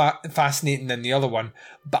more fascinating than the other one,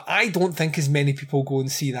 but I don't think as many people go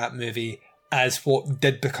and see that movie as what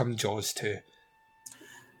did become Jaws 2.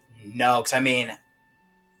 No, because I mean,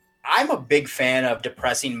 I'm a big fan of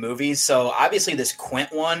depressing movies, so obviously this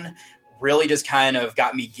Quint one really just kind of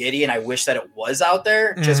got me giddy, and I wish that it was out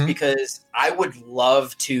there, just because I would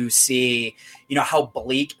love to see, you know, how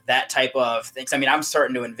bleak that type of things. I mean, I'm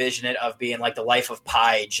starting to envision it of being like the Life of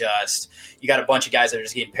Pi, just you got a bunch of guys that are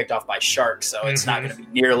just getting picked off by sharks, so it's not going to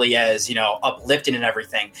be nearly as, you know, uplifting and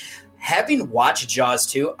everything. Having watched Jaws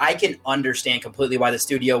 2, I can understand completely why the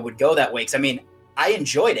studio would go that way. Because, I mean, I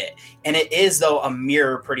enjoyed it. And it is, though, a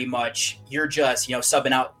mirror pretty much. You're just, you know,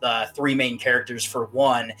 subbing out the three main characters for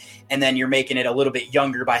one, and then you're making it a little bit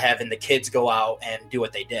younger by having the kids go out and do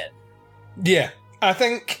what they did. Yeah, I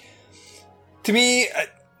think, to me,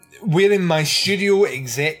 wearing my studio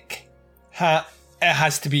exec hat, it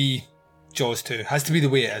has to be Jaws 2. It has to be the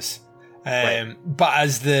way it is. Right. But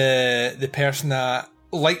as the person that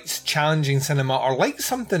likes challenging cinema or likes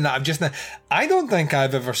something that I don't think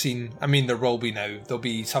I've ever seen. I mean, there will be now. There'll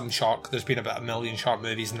be some shark. There's been about 1 million shark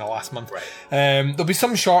movies in the last month. Right. There'll be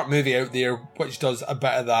some shark movie out there which does a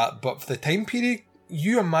bit of that. But for the time period,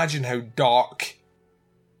 you imagine how dark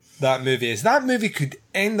that movie is. That movie could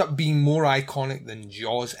end up being more iconic than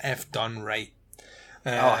Jaws if done right.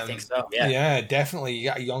 I think so. Yeah. Yeah, definitely. You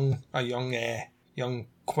got a young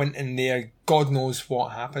Quint in there. God knows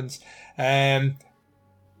what happens.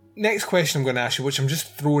 Next question I'm going to ask you, which I'm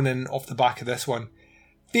just throwing in off the back of this one.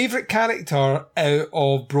 Favourite character out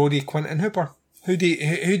of Brody, Quint and Hooper? Who do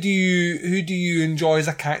you enjoy as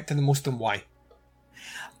a character the most, and why?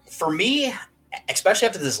 For me, especially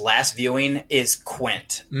after this last viewing, is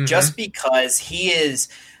Quint. Just because he is,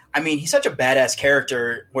 I mean, he's such a badass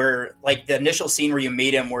character where, like, the initial scene where you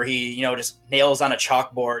meet him where he, you know, just nails on a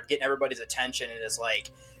chalkboard, getting everybody's attention, and is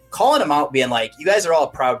like calling him out, being like, you guys are all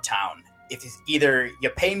a proud town. If either you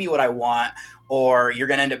pay me what I want, or you're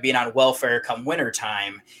going to end up being on welfare come winter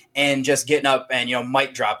time, and just getting up and, you know,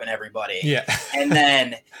 mic dropping everybody. Yeah.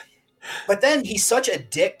 But then he's such a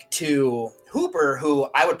dick to Hooper, who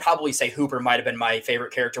I would probably say Hooper might have been my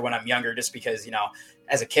favorite character when I'm younger, just because, you know,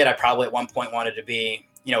 as a kid, I probably at one point wanted to be,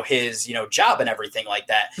 you know, his, you know, job and everything like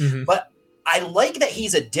that. But I like that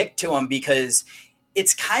he's a dick to him, because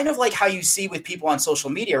it's kind of like how you see with people on social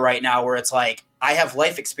media right now, where it's like, I have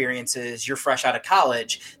life experiences, you're fresh out of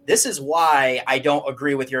college. This is why I don't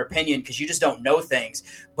agree with your opinion, because you just don't know things.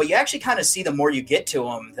 But you actually kind of see the more you get to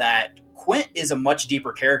him that Quint is a much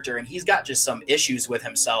deeper character, and he's got just some issues with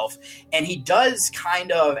himself. And he does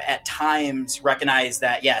kind of at times recognize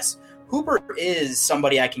that, yes, Hooper is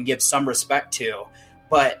somebody I can give some respect to.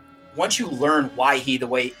 But once you learn why he's the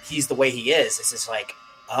way he is, it's just like,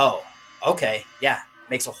 oh, okay, yeah,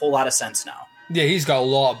 makes a whole lot of sense now. Yeah, he's got a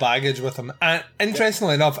lot of baggage with him. And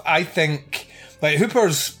interestingly enough, I think, like,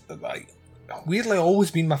 Hooper's, like, weirdly always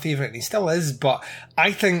been my favourite, and he still is, but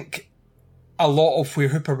I think a lot of where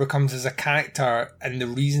Hooper becomes as a character, and the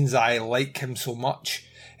reasons I like him so much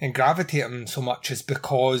and gravitate him so much, is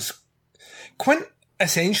because Quint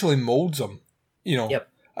essentially molds him, you know. Yep.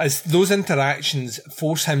 As those interactions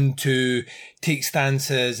force him to take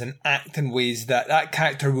stances and act in ways that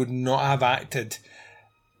character would not have acted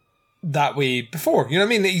that way before. You know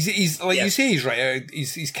what I mean? He's like, you say, he's right.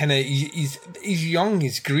 He's kind of, he's young,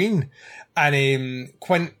 he's green, and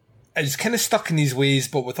Quint is kind of stuck in his ways,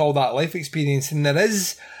 but with all that life experience. And there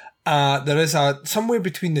is a somewhere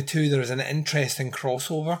between the two, there is an interesting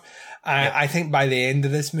crossover. I think by the end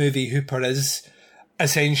of this movie, Hooper is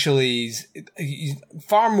essentially, he's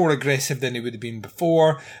far more aggressive than he would have been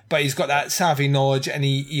before, but he's got that savvy knowledge, and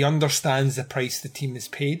he understands the price the team has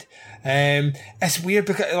paid. It's weird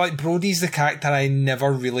because, like, Brody's the character I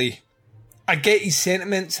get his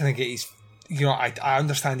sentiments, and I get his, you know, I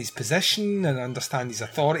understand his position and I understand his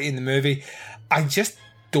authority in the movie. I just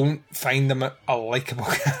don't find him a likeable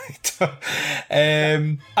character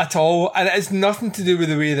at all. And it's nothing to do with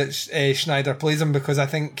the way that Schneider plays him, because I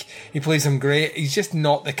think he plays him great. He's just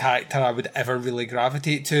not the character I would ever really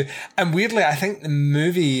gravitate to. And weirdly, I think the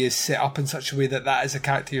movie is set up in such a way that is a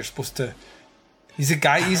character you're supposed to... He's a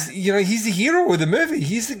guy, he's the hero of the movie.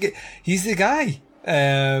 He's the guy.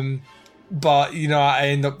 But, I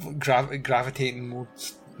end up gravitating more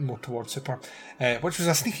towards Super, which was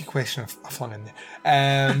a sneaky question I flung in there.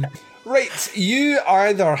 Right, you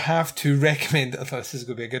either have to recommend... I thought this is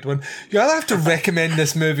going to be a good one. You either have to recommend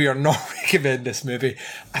this movie or not recommend this movie.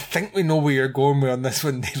 I think we know where you're going with on this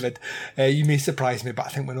one, David. You may surprise me, but I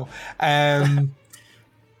think we know.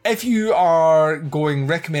 If you are going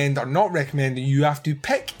recommend or not recommend, you have to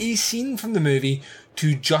pick a scene from the movie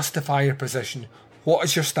to justify your position. What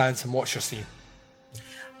is your stance and what's your scene?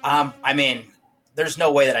 There's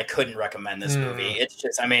no way that I couldn't recommend this movie. It's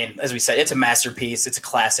just, as we said, it's a masterpiece. It's a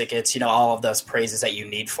classic. It's, all of those praises that you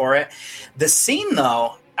need for it. The scene,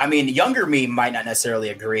 though, younger me might not necessarily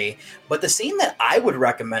agree, but the scene that I would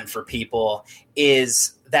recommend for people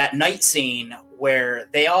is that night scene where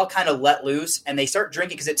they all kind of let loose and they start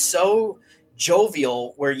drinking, because it's so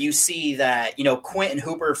jovial, where you see that, Quint and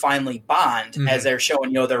Hooper finally bond as they're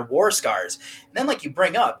showing, their war scars. And then, like you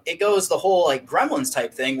bring up, it goes the whole like Gremlins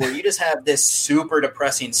type thing where you just have this super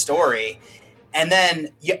depressing story. And then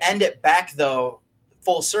you end it back, though,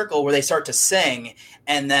 full circle, where they start to sing.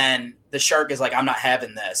 And then the shark is like, I'm not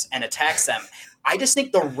having this, and attacks them. I just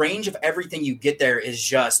think the range of everything you get there is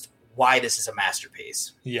just why this is a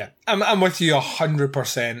masterpiece. Yeah, I'm with you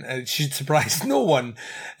 100%. It should surprise no one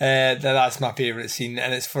that's my favourite scene,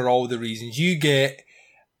 and it's for all the reasons. You get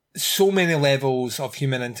so many levels of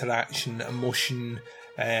human interaction, emotion,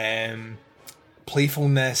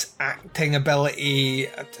 playfulness, acting ability,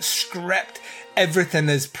 script. Everything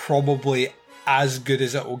is probably as good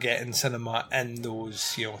as it will get in cinema in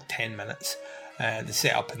those 10 minutes. The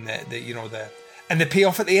setup and and the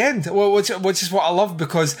payoff at the end, which is what I love,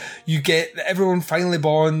 because you get everyone finally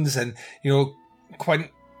bonds, and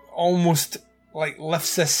Quint almost like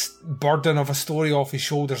lifts this burden of a story off his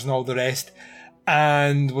shoulders and all the rest,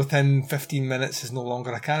 and within 15 minutes is no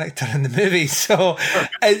longer a character in the movie. So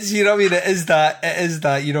it's it is that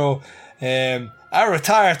I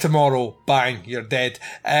retire tomorrow, bang, you're dead.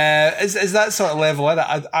 Is that sort of level in it?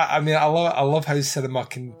 I love how cinema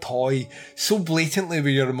can toy so blatantly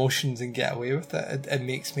with your emotions and get away with it. It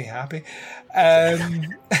makes me happy.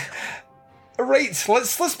 Right,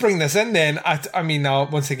 let's bring this in then.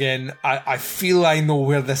 Once again, I feel I know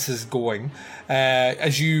where this is going.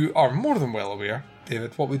 As you are more than well aware,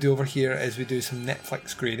 David, what we do over here is we do some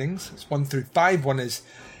Netflix gradings. It's 1 through 5. 1 is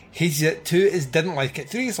hated it, 2 is didn't like it,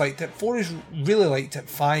 3 is liked it, 4 is really liked it,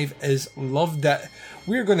 5 is loved it.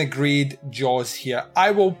 We're going to grade Jaws here.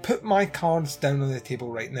 I will put my cards down on the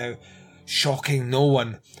table right now. Shocking no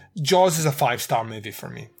one. Jaws is a 5-star movie for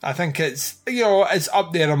me. I think it's, it's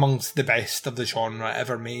up there amongst the best of the genre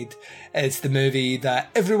ever made. It's the movie that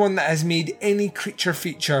everyone that has made any creature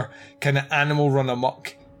feature kind of animal run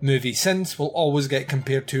amok movie since will always get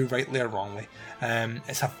compared to, rightly or wrongly.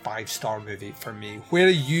 It's a 5-star movie for me. Where are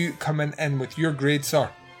you coming in with your grade, sir?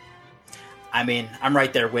 I'm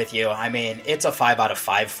right there with you. It's a 5 out of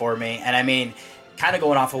 5 for me. And kind of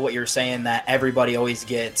going off of what you're saying, that everybody always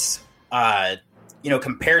gets,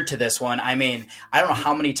 compared to this one. I don't know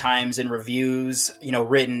how many times in reviews,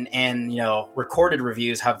 written and, recorded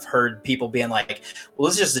reviews have heard people being like, well,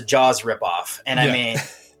 this is just a Jaws ripoff. And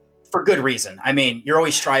for good reason. You're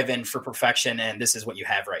always striving for perfection, and this is what you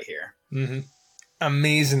have right here. Mm-hmm.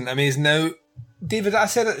 Amazing. Now, David, I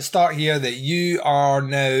said at the start here that you are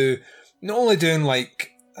now not only doing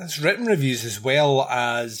written reviews as well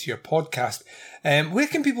as your podcast. Where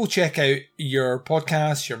can people check out your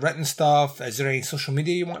podcast, your written stuff? Is there any social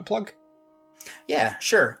media you want to plug? Yeah,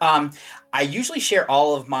 sure. I usually share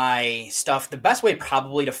all of my stuff. The best way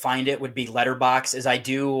probably to find it would be Letterboxd, as I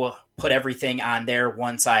do put everything on there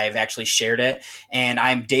once I've actually shared it. And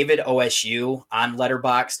I'm David OSU on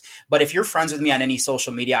Letterboxd. But if you're friends with me on any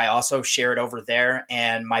social media, I also share it over there.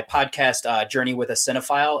 And my podcast, Journey with a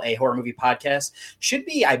Cinephile, a horror movie podcast, should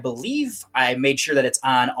be, I believe, I made sure that it's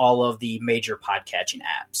on all of the major podcatching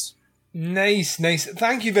apps. Nice.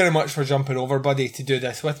 Thank you very much for jumping over, buddy, to do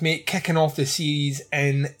this with me. Kicking off the series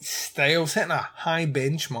in style, setting a high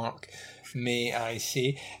benchmark, may I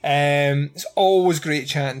say. It's always great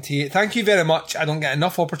chatting to you. Thank you very much. I don't get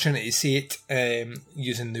enough opportunity to say it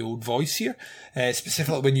using the old voice here,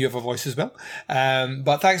 specifically when you have a voice as well.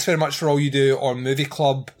 But thanks very much for all you do on Movie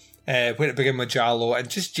Club, Where to Begin with Giallo, and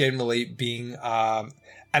just generally being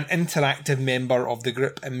an interactive member of the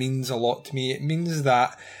group. It means a lot to me. It means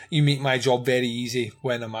that you make my job very easy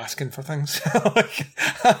when I'm asking for things.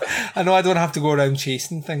 I know I don't have to go around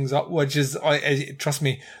chasing things up, which is, trust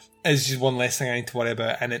me, is just one less thing I need to worry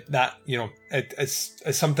about. And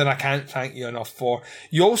it's something I can't thank you enough for.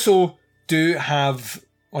 You also do have,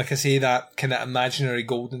 like I say, that kind of imaginary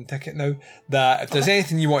golden ticket now, that if there's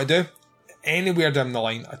anything you want to do, anywhere down the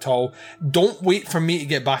line at all, don't wait for me to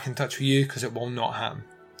get back in touch with you, because it will not happen.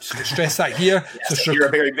 Just stress that here. Yes, so you're a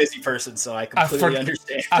very busy person, so I completely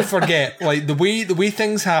understand. I forget. Like, the way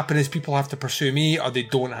things happen is people have to pursue me, or they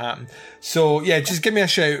don't happen. So yeah, just give me a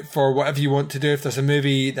shout for whatever you want to do. If there's a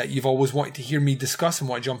movie that you've always wanted to hear me discuss and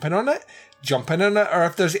want to jump in on it, or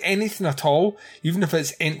if there's anything at all, even if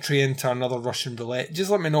it's entry into another Russian roulette, just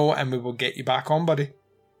let me know and we will get you back on, buddy.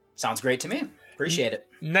 Sounds great to me. Appreciate it.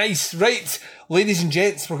 Nice. Right, ladies and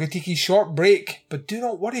gents, we're going to take a short break, but do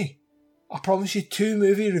not worry. I promise you 2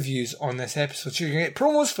 movie reviews on this episode. So you're going to get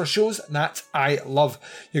promos for shows that I love.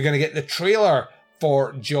 You're going to get the trailer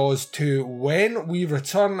for Jaws 2 when we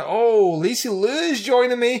return. Oh, Lacey Lou is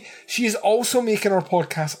joining me. She is also making her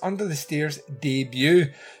podcast Under the Stairs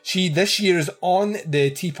debut. She this year is on the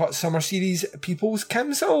Teapot Summer Series People's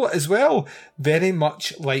Council as well. Very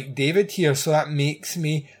much like David here. So that makes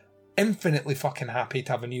me infinitely fucking happy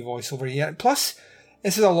to have a new voiceover here. Plus,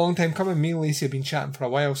 this is a long time coming. Me and Lacey have been chatting for a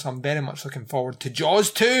while, so I'm very much looking forward to Jaws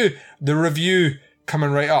 2, the review, coming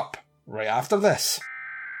right up, right after this.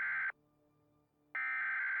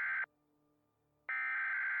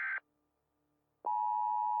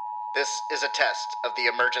 This is a test of the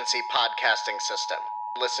emergency podcasting system.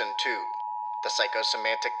 Listen to the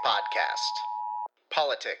Psychosemantic Podcast.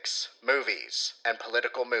 Politics, movies, and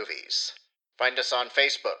political movies. Find us on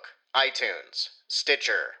Facebook, iTunes,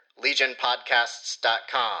 Stitcher,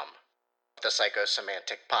 LegionPodcasts.com. The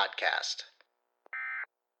Psychosemantic Podcast.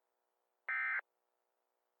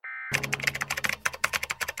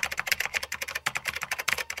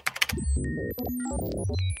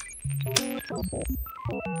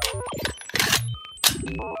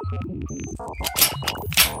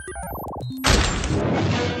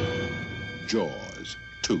 Jaws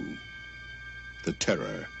 2. The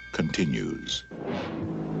terror continues.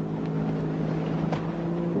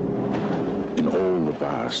 In all the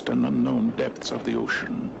vast and unknown depths of the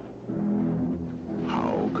ocean,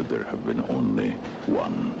 how could there have been only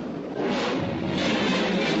one?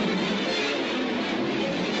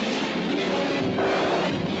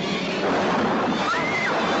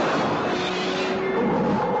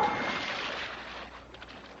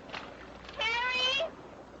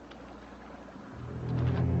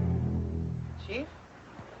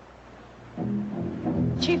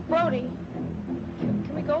 Chief Brody,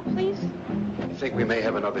 can we go, please? I think we may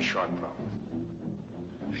have another shark problem.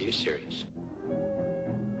 Are you serious?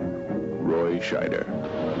 Roy Scheider.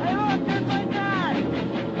 Hey, look, there's my dad!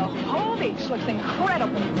 The whole beach looks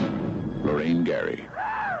incredible. Lorraine Gary.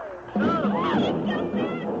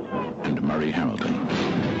 And Murray Hamilton.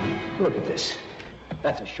 Look at this.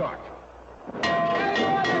 That's a shark.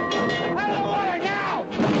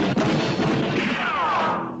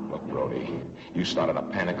 Look, Brody, you started a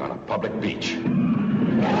panic on a public beach.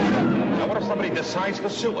 Now, what if somebody decides to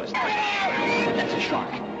sue us? That's a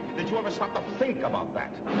shark. Did you ever stop to think about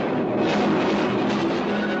that?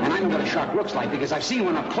 And I know what a shark looks like because I've seen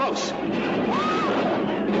one up close. And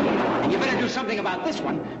you better do something about this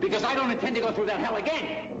one because I don't intend to go through that hell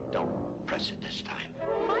again. Don't press it this time.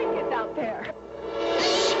 Mike is out there.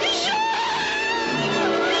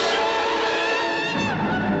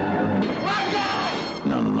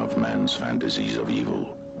 None of man's fantasies of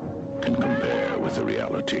evil can compare with the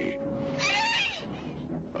reality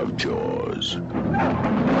of Jaws.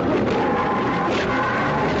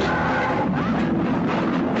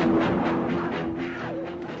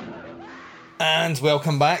 And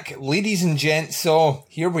welcome back, ladies and gents. So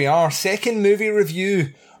here we are, second movie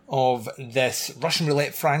review of this Russian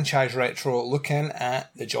Roulette franchise retro, looking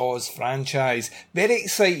at the Jaws franchise. Very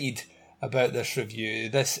excited about this review.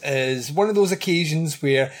 This is one of those occasions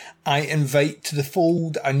where I invite to the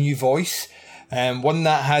fold a new voice, one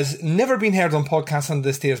that has never been heard on podcasts Under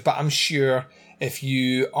the Stairs, but I'm sure if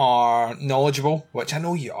you are knowledgeable, which I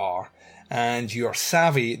know you are, and you're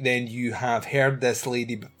savvy, then you have heard this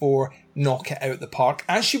lady before knock it out the park,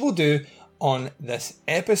 as she will do on this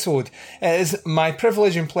episode. It is my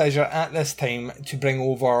privilege and pleasure at this time to bring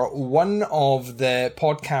over one of the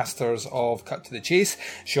podcasters of Cut to the Chase.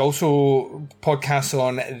 She also podcasts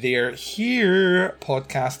on their Here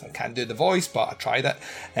podcast. I can't do the voice, but I tried it.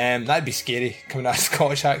 That'd be scary, coming out of a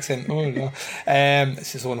Scottish accent. Oh no.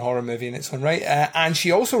 It's his own horror movie in its own right. And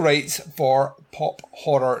she also writes for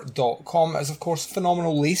pophorror.com. As of course,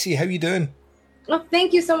 phenomenal Lacey. How you doing? Well,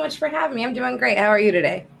 thank you so much for having me. I'm doing great. How are you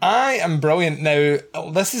today? I am brilliant. Now,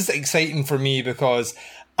 this is exciting for me because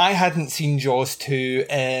I hadn't seen Jaws 2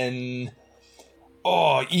 in,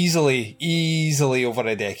 easily over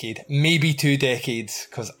a decade. Maybe 2 decades,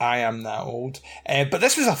 because I am that old. But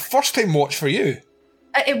this was a first-time watch for you.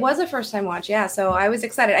 It was a first-time watch, yeah. So I was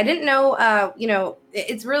excited. I didn't know,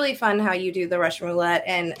 it's really fun how you do the Russian roulette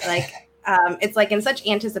and, like... it's like in such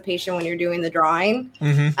anticipation when you're doing the drawing.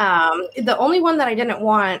 Mm-hmm. The only one that I didn't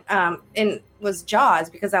want was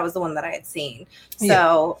Jaws because that was the one that I had seen.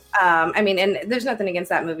 So, and there's nothing against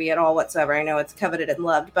that movie at all whatsoever. I know it's coveted and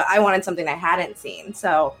loved, but I wanted something I hadn't seen.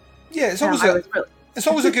 So, yeah, it's always it's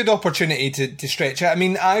always a good opportunity to stretch it. I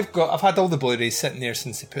mean, I've had all the Blu-rays sitting there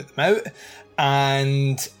since they put them out,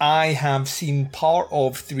 and I have seen part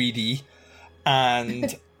of 3D,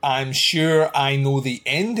 and I'm sure I know the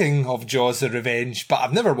ending of Jaws the Revenge, but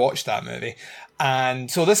I've never watched that movie. And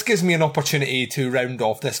so this gives me an opportunity to round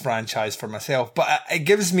off this franchise for myself. But it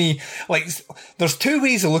gives me, there's 2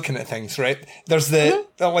 ways of looking at things, right? There's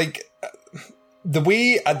the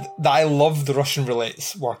way that I love the Russian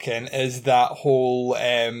roulette's working is that whole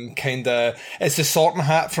it's the sorting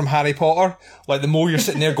hat from Harry Potter. Like, the more you're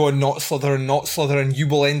sitting there going, not Slytherin, you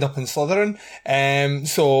will end up in Slytherin.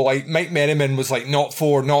 So, like, Mike Merriman was like, not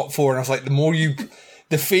 4. And I was like,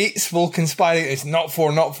 the fates will conspire. It's not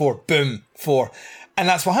 4, boom, 4. And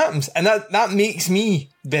that's what happens. And that makes me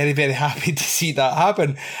very, very happy to see that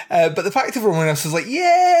happen. But the fact of everyone else was like,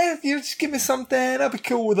 yeah, you just give me something, I'll be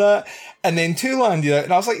cool with that. And then 2 landed out.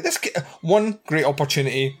 And I was like, 1, great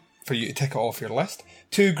opportunity for you to tick it off your list.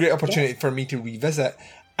 2, great opportunity for me to revisit.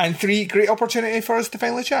 And 3, great opportunity for us to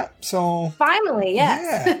finally chat. So finally,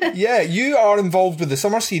 yes. Yeah, you are involved with the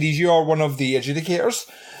summer series. You are one of the adjudicators.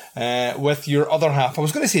 With your other half. I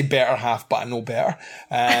was going to say better half, but I know better.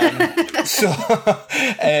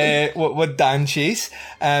 With Dan Chase.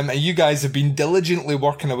 You guys have been diligently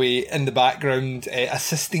working away in the background,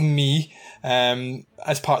 assisting me,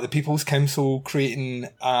 as part of the People's Council, creating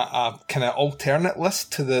a kind of alternate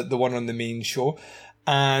list to the one on the main show.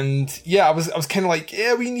 And yeah, I was kind of like,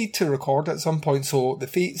 yeah, we need to record at some point. So the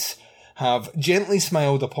fates have gently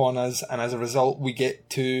smiled upon us, and as a result, we get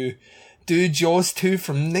to do Jaws 2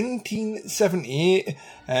 from 1978.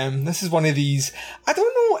 This is one of these. I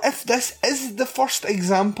don't know if this is the first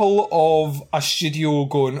example of a studio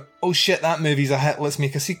going, oh shit, that movie's a hit, let's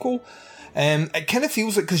make a sequel. It kind of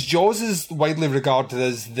feels like, because Jaws is widely regarded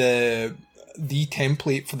as the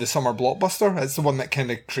template for the summer blockbuster. It's the one that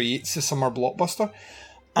kind of creates the summer blockbuster.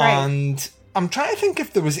 Right. And I'm trying to think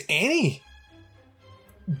if there was any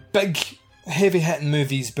big heavy-hitting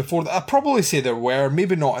movies before that. I'd probably say there were,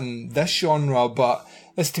 maybe not in this genre, but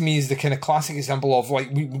this to me is the kind of classic example of, like,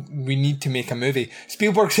 we need to make a movie.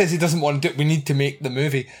 Spielberg says he doesn't want to do it, we need to make the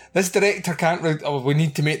movie. This director can't we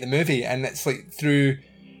need to make the movie, and it's like through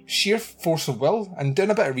sheer force of will, and doing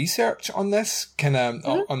a bit of research on this, kind of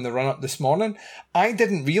on the run-up this morning, I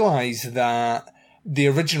didn't realise that the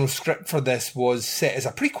original script for this was set as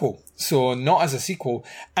a prequel, so not as a sequel,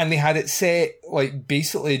 and they had it set, like,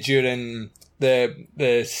 basically during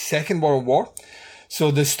the Second World War.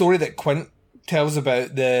 So the story that Quint tells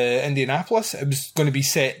about the Indianapolis, it was going to be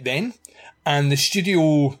set then, and the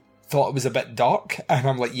studio thought it was a bit dark, and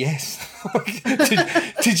I'm like, yes.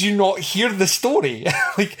 did you not hear the story?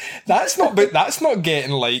 Like, that's not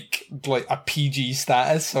getting like a PG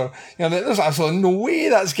status, or, you know, there's absolutely no way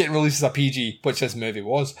that's getting released as a PG, which this movie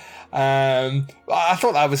was. I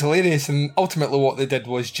thought that was hilarious, and ultimately what they did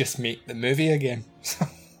was just make the movie again.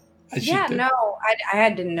 Yeah, no,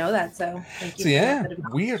 I didn't know that, so thank you. So yeah,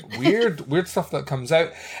 weird stuff that comes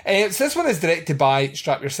out. So this one is directed by,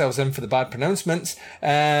 strap yourselves in for the bad pronouncements,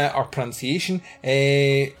 or pronunciation,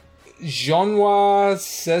 Jean-Noir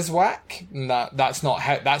Szewczak. That's not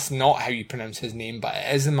how you pronounce his name, but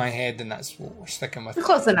it is in my head, and that's what we're sticking with.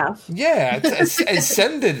 Close enough. Yeah,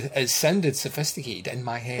 it sounded sophisticated in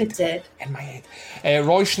my head. It did. In my head.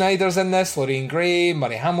 Roy Schneider's in this, Lorraine Gray,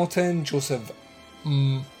 Murray Hamilton, Joseph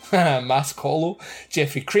Mascolo,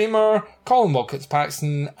 Jeffrey Kramer, Colin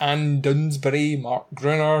Wilkins-Paxton, Anne Dunsbury, Mark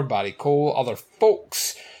Gruner, Barry Cole, other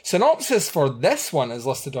folks. Synopsis for this one is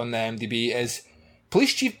listed on the IMDb is: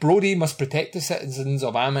 Police Chief Brody must protect the citizens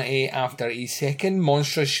of Amity after a second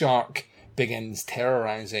monstrous shark begins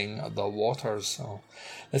terrorising the waters. So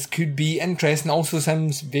this could be interesting. Also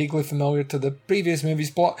sounds vaguely familiar to the previous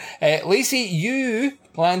movie's plot. Lacey, you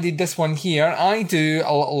landed this one here. I do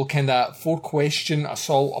a little kind of 4-question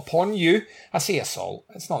assault upon you. I say assault,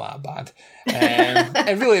 it's not that bad.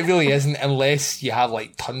 It really isn't, unless you have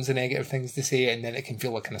like tons of negative things to say, and then it can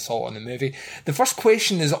feel like an assault on the movie. The first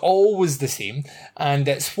question is always the same, and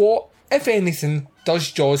it's what, if anything,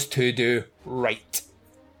 does Jaws 2 do right?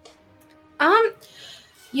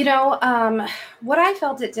 What I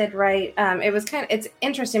felt it did right, it's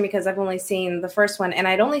interesting because I've only seen the first one, and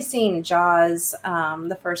I'd only seen Jaws,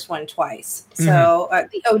 the first one, twice. So,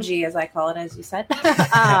 the OG, as I call it, as you said.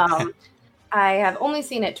 I have only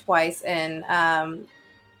seen it twice, and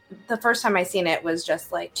the first time I seen it was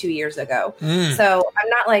just like 2 years ago. So I'm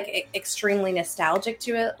not like extremely nostalgic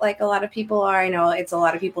to it like a lot of people are. I know it's a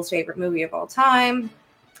lot of people's favorite movie of all time.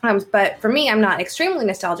 But for me, I'm not extremely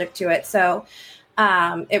nostalgic to it. So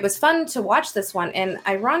it was fun to watch this one. And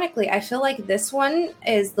ironically, I feel like this one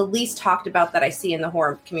is the least talked about that I see in the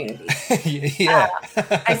horror community. Yeah.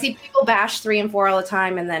 I see people bash 3 and 4 all the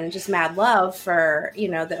time, and then just mad love for,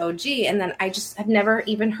 the OG. And then I've never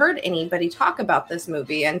even heard anybody talk about this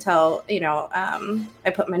movie until,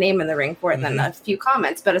 I put my name in the ring for it and then a few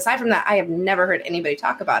comments. But aside from that, I have never heard anybody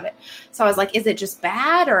talk about it. So I was like, is it just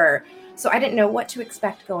bad? So I didn't know what to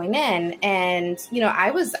expect going in. And,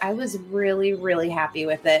 I was really, really happy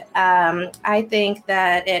with it. I think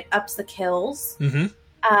that it ups the kills.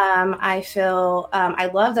 I feel, I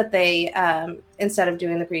love that they, instead of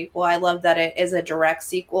doing the prequel, I love that it is a direct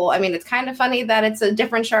sequel. I mean, it's kind of funny that it's a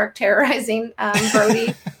different shark terrorizing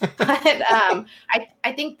Brody, but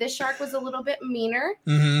I think this shark was a little bit meaner.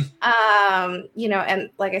 And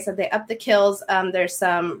like I said, they up the kills. There's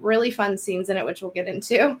some really fun scenes in it, which we'll get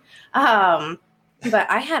into. But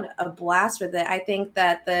I had a blast with it. I think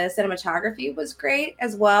that the cinematography was great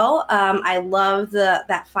as well. I love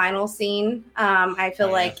that final scene. I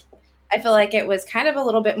feel like it was kind of a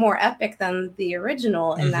little bit more epic than the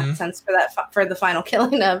original in that sense for the final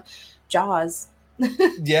killing of Jaws.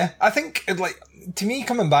 Yeah, I think to me,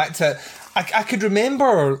 coming back to it, I could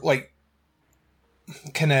remember like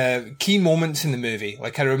kind of key moments in the movie.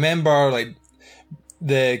 Like I remember like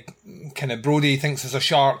the kind of Brody thinks there's a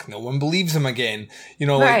shark, no one believes him again.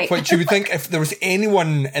 Which you would think if there was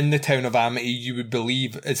anyone in the town of Amity, you would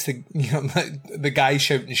believe it's the guy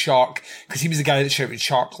shouting shark, because he was the guy that shouted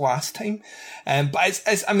shark last time. But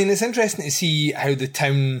it's interesting to see how the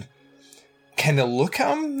town kind of look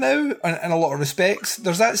at him now in a lot of respects.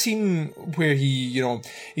 There's that scene where he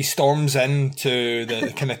storms into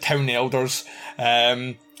the kind of town elders,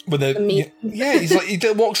 with he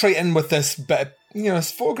walks right in with this bit of,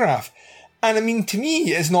 his photograph. And I mean, to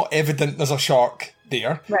me, it's not evident there's a shark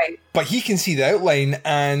there. Right. But he can see the outline,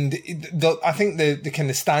 and I think the kind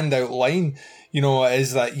of standout line,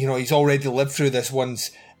 is that, he's already lived through this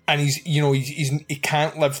once, and he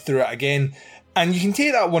can't live through it again. And you can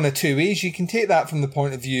take that one of two ways. You can take that from the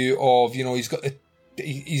point of view of,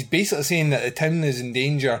 he's basically saying that the town is in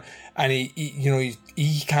danger, and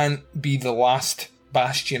he can't be the last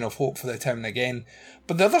bastion of hope for the town again.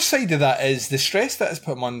 But the other side of that is the stress that has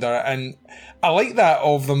put him under, and I like that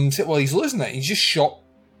of them. Well, he's losing it. He's just shot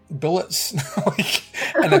bullets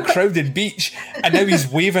in a crowded beach, and now he's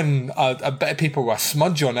waving a bit of paper with a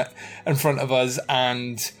smudge on it in front of us,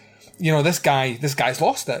 and this guy's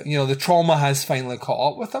lost it. The trauma has finally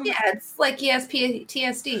caught up with him. Yeah, it's like he has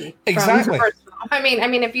PTSD. Exactly. I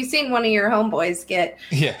mean, if you've seen one of your homeboys get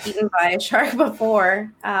eaten by a shark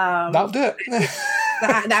before, that'll do it.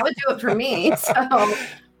 that would do it for me. So,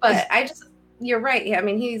 but you're right. I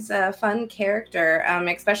mean, he's a fun character,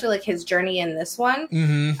 especially like his journey in this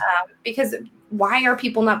one, because why are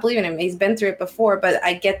people not believing him? He's been through it before, but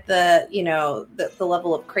I get the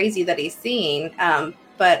level of crazy that he's seeing.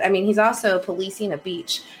 But I mean, he's also policing a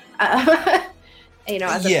beach, as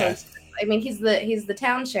opposed to, I mean, he's the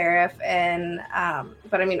town sheriff, and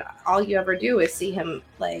but I mean, all you ever do is see him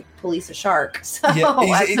like police a shark. So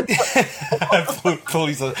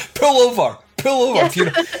police pull over. Yeah.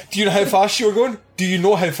 Do you know how fast you were going? Do you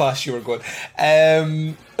know how fast you were going?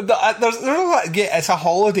 It's a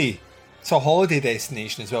holiday. It's a holiday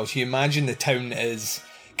destination as well. So you imagine the town is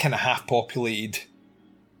kind of half populated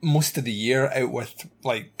most of the year, out with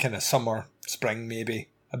like kind of summer, spring, maybe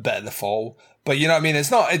a bit of the fall. But you know what I mean?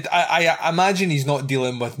 It's not. I imagine he's not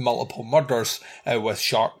dealing with multiple murders with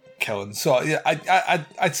shark killing. So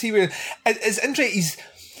I'd see where it's interesting. He's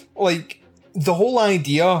like the whole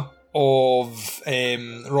idea of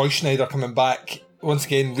Roy Schneider coming back once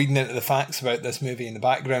again, reading into the facts about this movie in the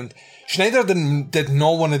background, Schneider did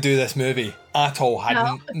not want to do this movie at all,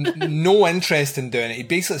 had no interest in doing it. He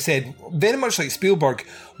basically said, very much like Spielberg,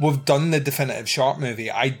 we've done the definitive shark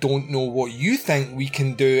movie. I don't know what you think we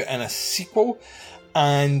can do in a sequel.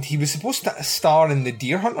 And he was supposed to star in The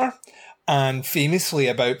Deer Hunter, and famously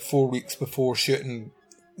about 4 weeks before shooting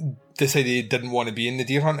decided he didn't want to be in The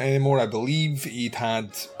Deer Hunter anymore. I believe he'd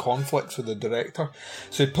had conflicts with the director,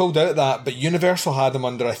 so he pulled out of that. But Universal had him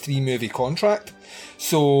under a 3-movie contract,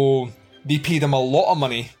 so they paid him a lot of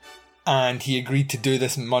money, and he agreed to do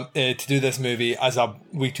this movie as a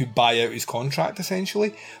way to buy out his contract,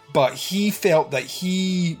 essentially. But he felt that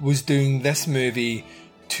he was doing this movie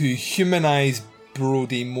to humanise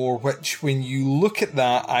Brody more, which when you look at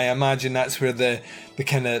that, I imagine that's where the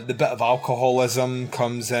kind of the bit of alcoholism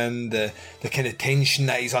comes in, the kind of tension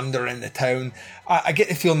that he's under in the town. I get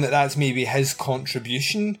the feeling that that's maybe his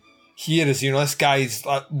contribution here, is, you know, this guy's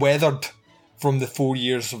weathered from the 4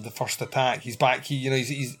 years of the first attack. He's back.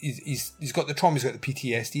 He's got the trauma. He's got the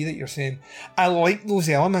PTSD that you're saying. I like those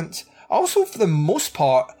elements. Also, for the most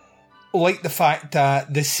part, like the fact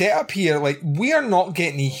that the setup here, like, we are not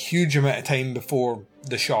getting a huge amount of time before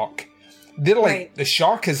the shark. They're like, right. The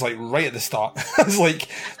shark is like right at the start. It's like,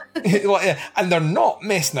 and they're not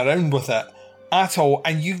messing around with it at all.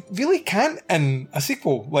 And you really can't in a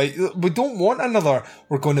sequel. Like, we don't want another,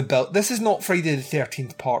 we're going to build, this is not Friday the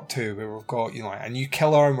 13th Part 2, where we've got, you know, a new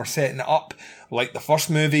killer and we're setting it up like the first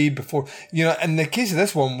movie before, you know. In the case of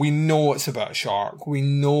this one, we know it's about a shark. We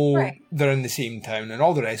know they're in the same town and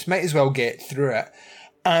all the rest. Might as well get through it.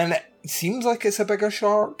 And it seems like it's a bigger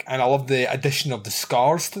shark. And I love the addition of the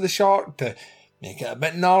scars to the shark to make it a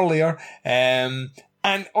bit gnarlier. And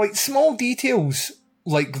like small details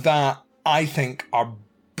like that, I think are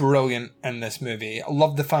brilliant in this movie. I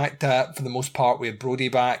love the fact that for the most part we have Brody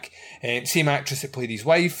back. Same actress that played his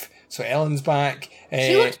wife. So Ellen's back.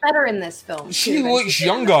 She looks better in this film. She looks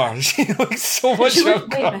younger. She looks so much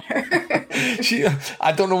younger.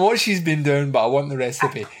 I don't know what she's been doing, but I want the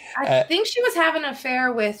recipe. I think she was having an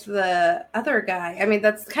affair with the other guy. I mean,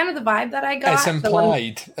 that's kind of the vibe that I got. It's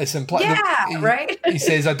implied. It's implied. Yeah, right? He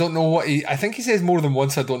says, I don't know what... I think he says more than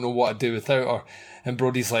once, I don't know what I'd do without her. And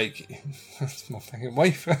Brody's like, that's my fucking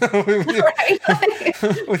wife. Right.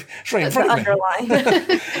 It's right in front of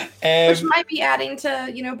me. Which might be adding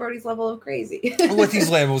to, you know, Brody's level of crazy. With these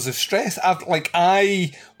levels of stress.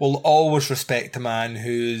 I will always respect a man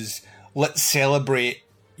who's, let's celebrate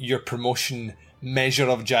your promotion measure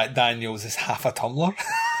of Jack Daniels is half a tumbler.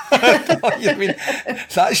 I mean,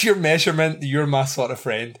 that's your measurement. You're my sort of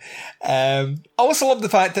friend. I also love the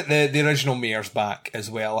fact that the original mayor's back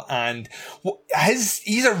as well, and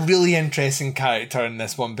he's a really interesting character in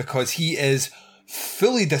this one because he is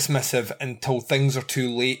fully dismissive until things are too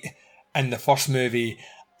late in the first movie,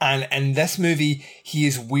 and in this movie he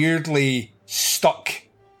is weirdly stuck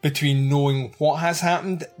between knowing what has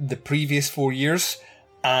happened the previous 4 years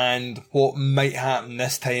and what might happen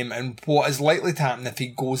this time, and what is likely to happen if he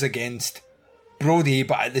goes against Brody,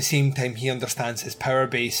 but at the same time he understands his power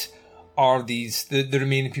base are the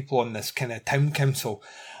remaining people on this kind of town council.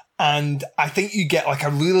 And I think you get like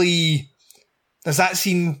a really... There's that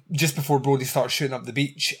scene just before Brody starts shooting up the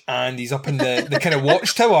beach and he's up in the kind of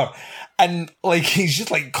watchtower, and like he's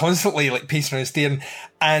just like constantly like pacing around staring,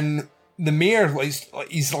 and the mayor,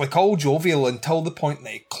 he's like all jovial until the point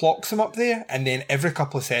that he clocks him up there, and then every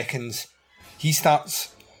couple of seconds he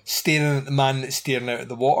starts staring at the man that's staring out at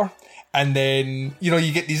the water. And then, you know,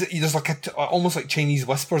 you get these, there's like almost like Chinese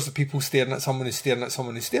whispers of people staring at someone who's staring at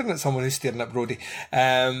someone who's staring at someone who's staring at Brody.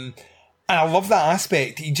 And I love that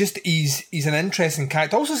aspect. He's an interesting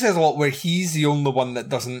character. Also says a lot where he's the only one that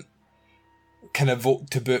doesn't kind of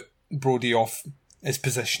vote to boot Brody off his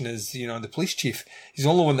position as, you know, the police chief. He's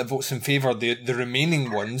the only one that votes in favour. The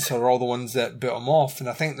remaining ones are all the ones that boot him off. And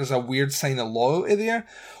I think there's a weird sign of loyalty there,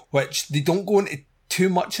 which they don't go into too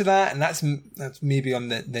much of that. And that's maybe on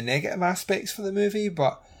the negative aspects for the movie,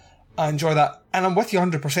 but I enjoy that. And I'm with you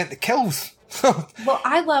 100%. The kills. Well,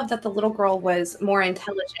 I love that the little girl was more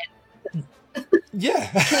intelligent. Yeah.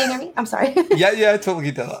 Can you hear me? I'm sorry. Yeah, I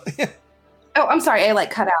totally did that. Yeah. Oh, I'm sorry. I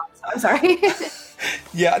cut out. So I'm sorry.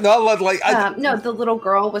 Yeah, no, no, the little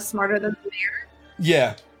girl was smarter than the mayor.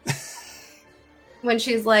 Yeah. When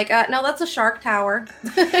she's like, no, that's a shark tower.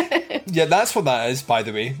 Yeah, that's what that is, by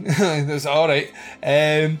the way. That's all right.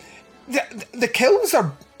 The kills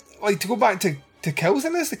are, like, to go back to kills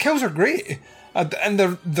in this, the kills are great. And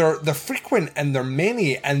they're frequent and they're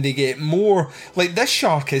many, and they get more, like, this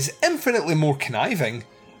shark is infinitely more conniving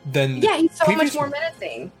than he's so much more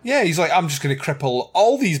menacing. Yeah, he's like, I'm just going to cripple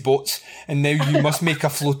all these boats, and now you must make a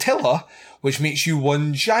flotilla, which makes you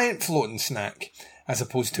one giant floating snack, as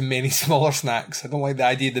opposed to many smaller snacks. I don't like the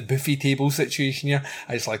idea of the buffet table situation here.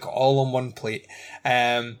 I just like it all on one plate.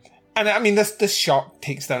 And I mean, this shark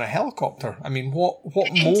takes down a helicopter. I mean, what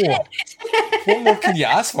more? What more can you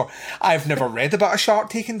ask for? I've never read about a shark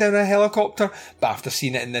taking down a helicopter, but after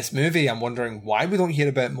seeing it in this movie, I'm wondering why we don't hear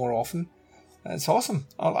about it more often. It's awesome.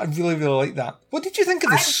 I really, really like that. What did you think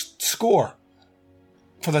of the score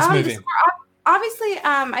for this movie? Obviously,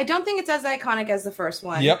 I don't think it's as iconic as the first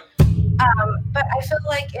one. Yep. But I feel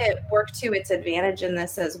like it worked to its advantage in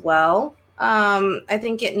this as well. I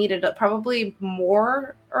think it needed probably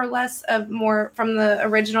more or less of more from the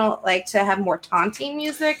original, like to have more taunting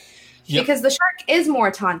music. Yep. Because the shark is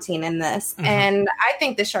more taunting in this. Mm-hmm. And I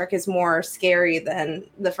think the shark is more scary than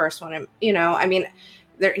the first one. You know, I mean,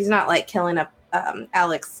 he's not like killing up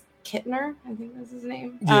Alex Kittner, I think that's his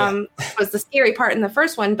name. Yeah. Was the scary part in the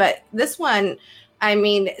first one, but this one, I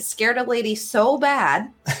mean, scared a lady so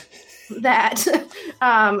bad that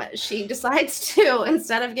she decides to,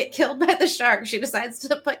 instead of get killed by the shark, she decides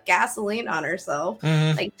to put gasoline on herself,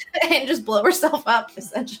 like, and just blow herself up,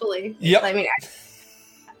 essentially. Yep.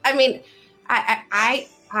 I mean,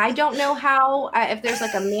 I don't know how, if there's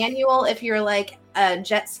like a manual, if you're like a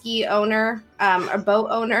jet ski owner, a boat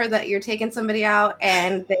owner, that you're taking somebody out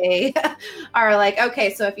and they are like,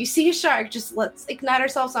 okay, so if you see a shark, just let's ignite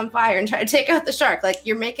ourselves on fire and try to take out the shark. Like,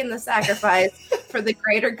 you're making the sacrifice for the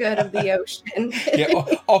greater good of the ocean.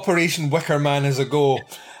 Yeah, Operation Wicker Man is a go.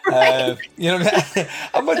 Right. You know,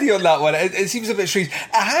 I'm with you on that one. It seems a bit strange. It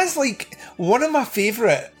has like one of my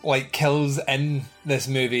favourite like kills in this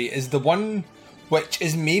movie is the one which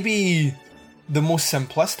is maybe the most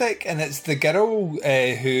simplistic, and it's the girl who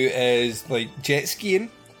is like jet skiing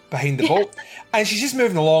behind the boat, and she's just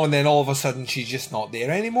moving along, and then all of a sudden she's just not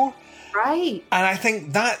there anymore. Right. And I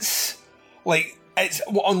think that's like, it's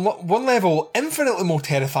on one level infinitely more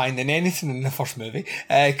terrifying than anything in the first movie,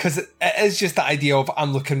 because it is just the idea of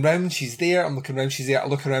I'm looking around, she's there, I'm looking around, she's there, I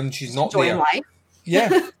look around, she's not there. Life.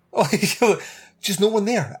 Yeah. Like, just no one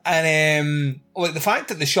there. And like the fact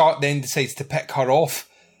that the shark then decides to pick her off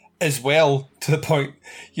as well, to the point,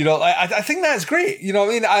 you know, I think that's great. You know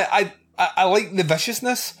what I mean? I like the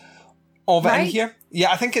viciousness of it in here.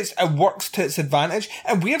 Yeah, I think it works to its advantage.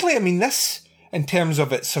 And weirdly, I mean, this, in terms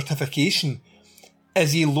of its certification,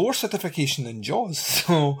 is a lower certification than Jaws.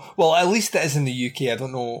 So, well, at least it is in the UK. I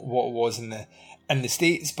don't know what it was in the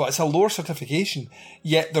States, but it's a lower certification,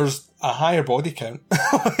 yet there's a higher body count.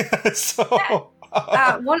 So...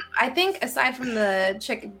 I think aside from the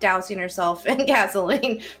chick dousing herself in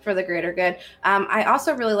gasoline for the greater good, I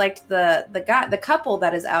also really liked the couple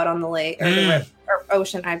that is out on the lake or the or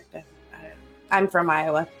ocean. I'm from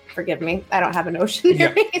Iowa. Forgive me. I don't have an ocean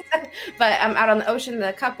near me. But I'm out on the ocean,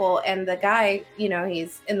 the couple, and the guy, you know,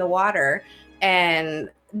 he's in the water, and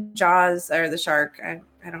Jaws, or the shark, I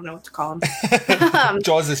don't know what to call him.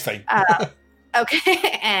 Jaws is fine.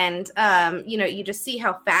 Okay, and you know, you just see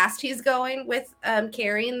how fast he's going with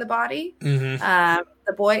carrying the body, the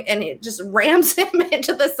boy, and it just rams him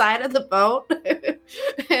into the side of the boat,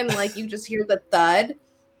 and like you just hear the thud,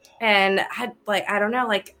 and I don't know,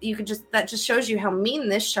 like you could that just shows you how mean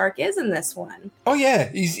this shark is in this one. Oh yeah,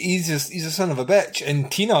 he's a son of a bitch, and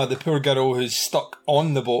Tina, the poor girl who's stuck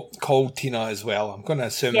on the boat, called Tina as well. I'm going to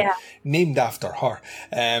assume named after her.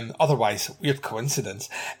 Otherwise, weird coincidence.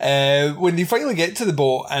 When they finally get to the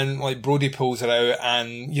boat and like Brody pulls her out,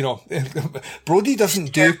 and you know, Brody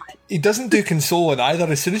doesn't do consoling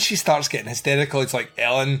either. As soon as she starts getting hysterical, it's like,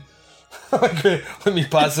 Ellen, let me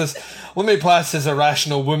pass this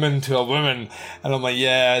irrational woman to a woman. And I'm like,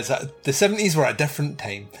 yeah, the 70s were a different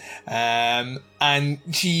time. And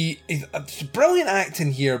it's brilliant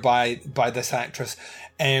acting here by this actress.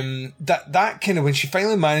 That kind of, when she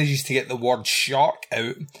finally manages to get the word shark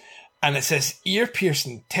out, and it's this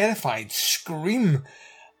ear-piercing, terrified scream,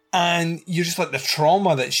 and you're just like, the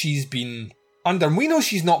trauma that she's been under. And we know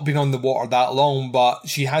she's not been on the water that long, but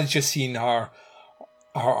she has just seen her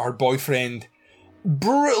boyfriend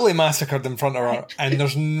brutally massacred in front of her, and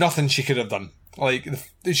there's nothing she could have done. Like,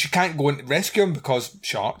 she can't go and rescue him because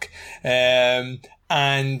shark, and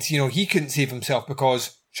you know, he couldn't save himself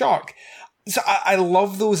because shark. So I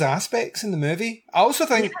love those aspects in the movie. I also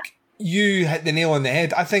think you hit the nail on the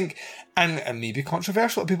head. I think, and maybe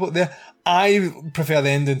controversial to people out there, I prefer the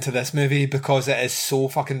ending to this movie because it is so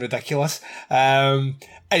fucking ridiculous. And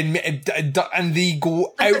they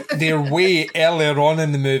go out their way earlier on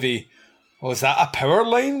in the movie. Oh, is that a power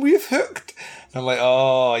line we've hooked? And I'm like,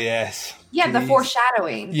 oh, yes. Yeah, please. The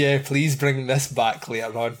foreshadowing. Yeah, please bring this back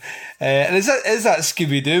later on. And is that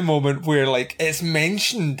Scooby-Doo moment where, like, it's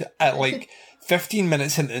mentioned at, like, 15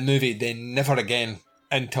 minutes into the movie, then never again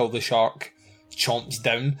until the shark chomps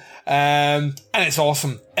down. And it's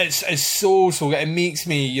awesome. It's so good. It makes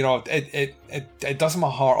me, you know, it does my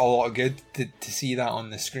heart a lot of good to see that on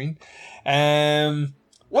the screen.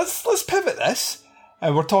 Let's pivot this.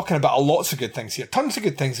 We're talking about lots of good things here, tons of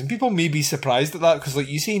good things, and people may be surprised at that because, like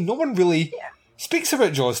you say, no one really speaks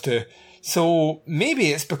about Jaws 2. So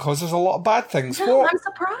maybe it's because there's a lot of bad things. No, I'm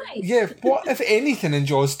surprised. Yeah, what, if anything, in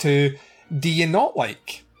Jaws 2 do you not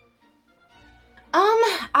like?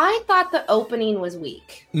 I thought the opening was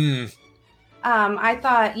weak. I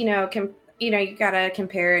thought, you gotta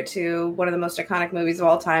compare it to one of the most iconic movies of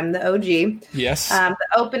all time, the OG. Yes. The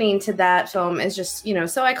opening to that film is just,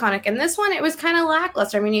 so iconic. And this one, it was kind of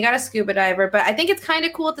lackluster. I mean, you got a scuba diver, but I think it's kind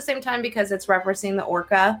of cool at the same time because it's referencing the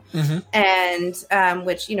orca, and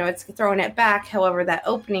which, it's throwing it back. However, that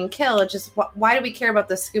opening kill, it just, why do we care about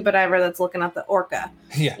the scuba diver that's looking at the orca?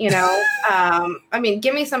 Yeah. I mean,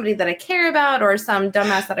 give me somebody that I care about or some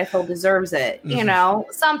dumbass that I feel deserves it,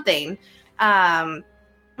 something.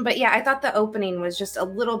 But yeah, I thought the opening was just a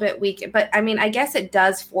little bit weak. But I mean, I guess it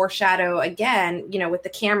does foreshadow again, with the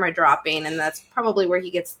camera dropping, and that's probably where he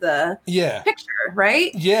gets the picture, right?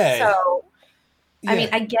 Yeah. So, I mean,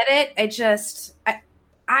 I get it. I just,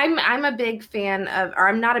 I'm a big fan of, or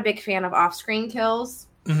I'm not a big fan of off-screen kills.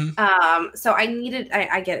 So I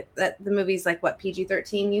get it, that the movie's like what,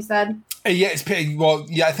 PG-13 you said? Yeah, I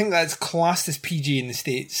think that's classed as PG in the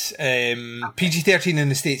States. PG-13 in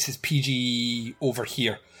the States is PG over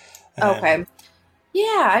here. Okay.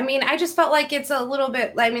 Yeah, I mean, I just felt like it's a little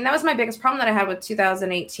bit, I mean, that was my biggest problem that I had with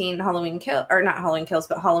 2018 Halloween Kills, or not Halloween Kills,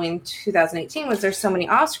 but Halloween 2018 was there's so many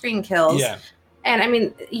off-screen kills. Yeah. And I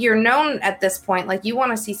mean, you're known at this point, like you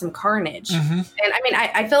want to see some carnage. And I mean,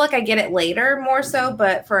 I feel like I get it later more so,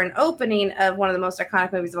 but for an opening of one of the most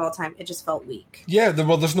iconic movies of all time, it just felt weak. Yeah,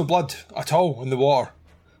 there's no blood at all in the water.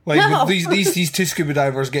 Like these two scuba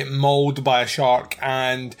divers get mauled by a shark,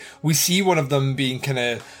 and we see one of them being kind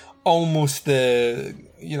of almost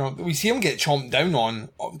we see him get chomped down on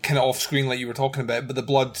kind of off screen like you were talking about, but the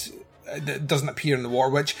blood doesn't appear in the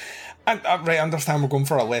water, which I understand we're going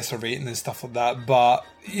for a lesser rating and stuff like that, but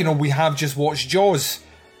we have just watched Jaws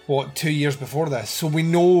 2 years before this, so we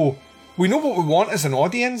know what we want as an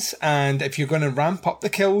audience, and if you're going to ramp up the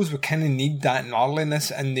kills, we kind of need that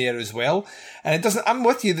gnarliness in there as well. And it doesn't. I'm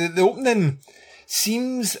with you. The opening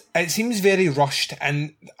seems very rushed,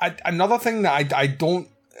 and another thing that I don't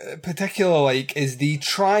particularly like is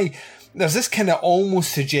there's this kind of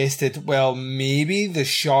almost suggested, well, maybe the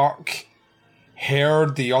shark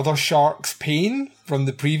heard the other shark's pain from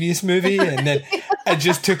the previous movie, and then it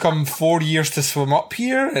just took him 4 years to swim up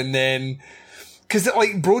here, and then because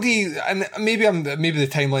like Brody, and maybe the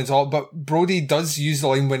timeline's off, but Brody does use the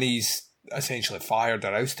line when he's essentially fired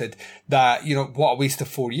or ousted that what a waste of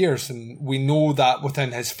 4 years, and we know that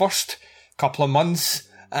within his first couple of months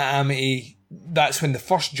at Amity, that's when the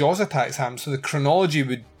first Jaws attacks happened. So the chronology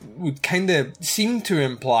would kind of seem to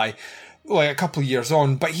imply like a couple of years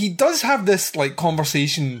on, but he does have this like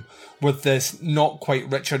conversation with this not quite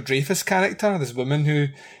Richard Dreyfuss character, this woman who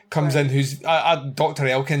comes in, who's Dr.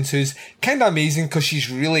 Elkins, who's kind of amazing because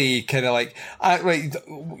she's really kind of like, right,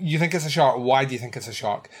 you think it's a shark? Why do you think it's a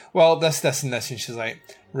shark? Well, this, and this, and she's like,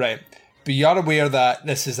 right, but you're aware that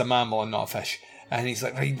this is a mammal and not a fish. And he's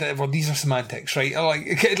like, right, well, these are semantics, right?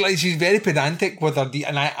 Like she's very pedantic with her,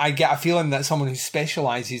 and I get a feeling that someone who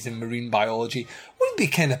specialises in marine biology would be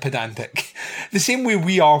kind of pedantic. The same way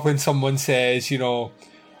we are when someone says,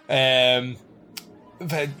 when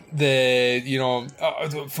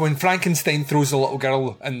Frankenstein throws a little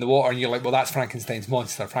girl in the water, and you're like, well, that's Frankenstein's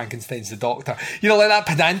monster. Frankenstein's the doctor. Like that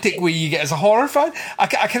pedantic way you get as a horror fan. I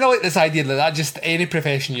kind of like this idea that just any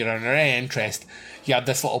profession you're in or any interest, you have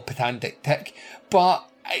this little pedantic tick. But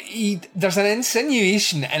there's an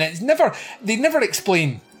insinuation, and they never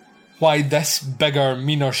explain why this bigger,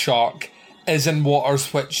 meaner shark is in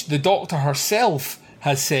waters which the doctor herself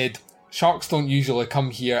has said sharks don't usually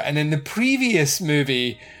come here. And in the previous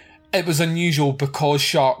movie, it was unusual because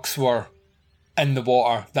sharks were in the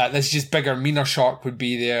water, that this just bigger, meaner shark would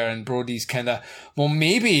be there, and Brody's kind of, well,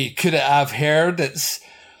 maybe could it have heard its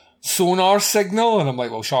sonar signal? And I'm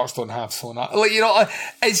like, well, sharks don't have sonar. Like,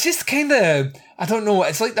 it's just kind of, I don't know,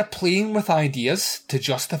 it's like they're playing with ideas to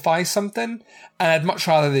justify something, and I'd much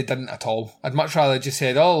rather they didn't at all. I'd much rather just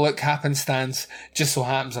said, oh, look, happenstance, just so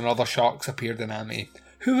happens another shark's appeared in Amity.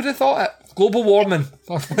 Who would have thought it? Global warming,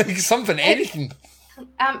 or like something, anything.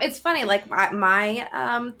 It's funny, like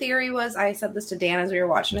my theory was, I said this to Dan as we were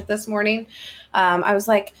watching it this morning, I was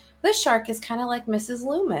like, this shark is kind of like Mrs.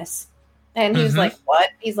 Loomis. And he was like,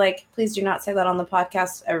 what? He's like, please do not say that on the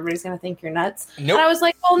podcast. Everybody's going to think you're nuts. Nope. And I was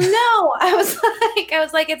like, well, no. I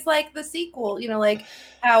was like, it's like the sequel, you know, like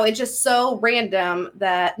how it's just so random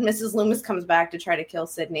that Mrs. Loomis comes back to try to kill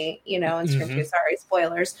Sydney, you know, in Scream 2. Sorry,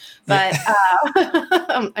 spoilers. But,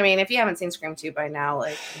 I mean, if you haven't seen Scream 2 by now,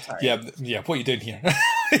 like, I'm sorry. Yeah, what are you doing here?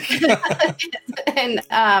 And,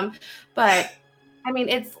 but, I mean,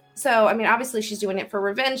 it's, so, I mean, obviously she's doing it for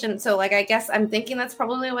revenge. And so, like, I guess I'm thinking that's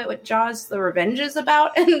probably what Jaws the Revenge is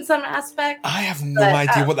about in some aspect. I have no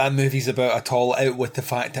idea what that movie's about at all, out with the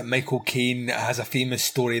fact that Michael Caine has a famous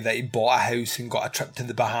story that he bought a house and got a trip to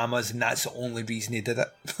the Bahamas, and that's the only reason he did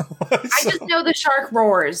it. I just know the shark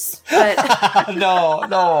roars. But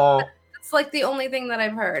No. It's like the only thing that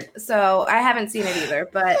I've heard. So I haven't seen it either.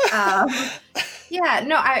 But, yeah,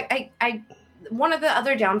 no, I one of the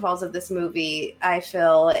other downfalls of this movie, I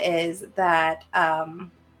feel, is that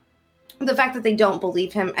the fact that they don't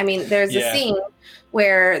believe him. I mean, there's a scene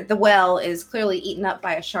where the well is clearly eaten up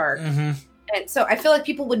by a shark. And so I feel like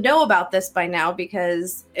people would know about this by now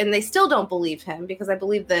and they still don't believe him, because I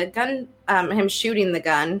believe the gun, him shooting the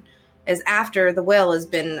gun is after the whale has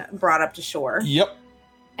been brought up to shore. Yep.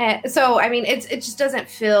 And so, I mean, it just doesn't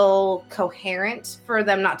feel coherent for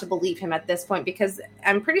them not to believe him at this point, because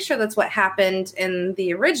I'm pretty sure that's what happened in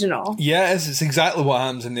the original. Yeah, it's exactly what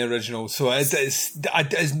happens in the original. So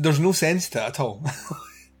there's no sense to it at all.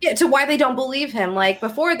 Yeah, to why they don't believe him. Like,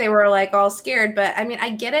 before they were, like, all scared. But, I mean, I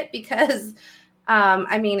get it because,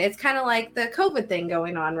 I mean, it's kind of like the COVID thing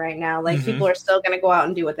going on right now. Like, people are still going to go out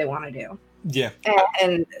and do what they want to do. Yeah.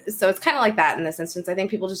 And so it's kind of like that in this instance. I think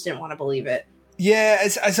people just didn't want to believe it. Yeah,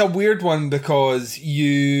 it's a weird one, because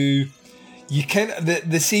you can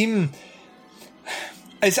the same.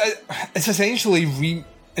 It's essentially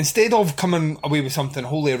instead of coming away with something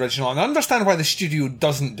wholly original, and I understand why the studio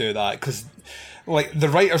doesn't do that, because like the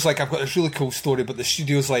writer's like, I've got this really cool story, but the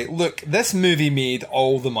studio's like, look, this movie made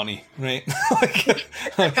all the money, right?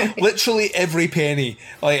 like literally every penny,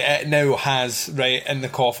 like it now has right in the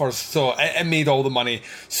coffers, so it made all the money.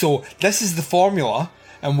 So this is the formula.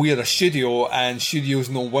 And we're a studio, and studios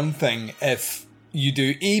know one thing: if you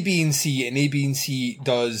do A, B, and C, and A, B, and C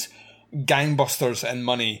does gangbusters and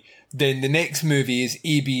money, then the next movie is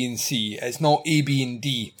A, B, and C. It's not A, B, and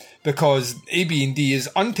D, because A, B, and D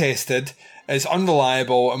is untested, it's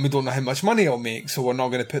unreliable, and we don't know how much money it'll make, so we're not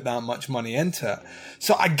going to put that much money into it.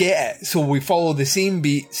 So I get it. So we follow the same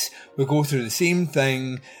beats, we go through the same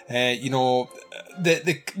thing. You know,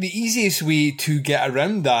 the easiest way to get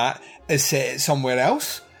around that is set it somewhere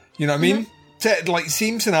else. You know what I mean? Set like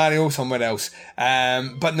same scenario somewhere else.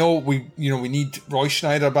 But no, we need Roy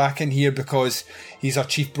Schneider back in here because he's our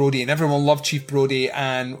Chief Brody, and everyone loved Chief Brody,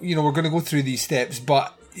 and you know, we're going to go through these steps.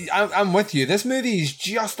 But I'm with you. This movie is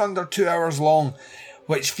just under 2 hours long,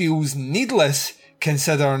 which feels needless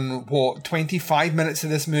considering 25 minutes of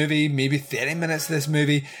this movie, maybe 30 minutes of this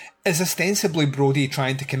movie is ostensibly Brody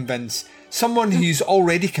trying to convince someone who's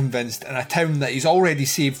already convinced in a town that he's already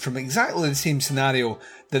saved from exactly the same scenario,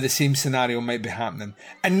 that the same scenario might be happening.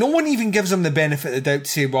 And no one even gives him the benefit of the doubt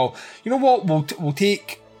to say, well, you know what, we'll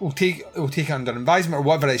take it under advisement or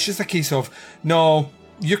whatever. It's just a case of, no,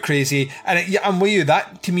 you're crazy. And I'm with you,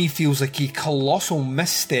 that to me feels like a colossal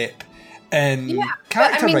misstep in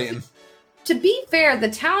character writing. To be fair, the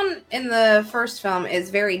town in the first film is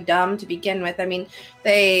very dumb to begin with. I mean,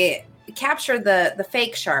 they capture the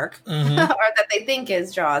fake shark, or that they think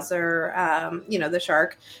is Jaws, or the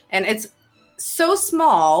shark, and it's so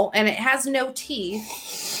small and it has no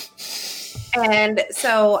teeth. And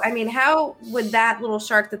so, I mean, how would that little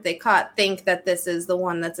shark that they caught think that this is the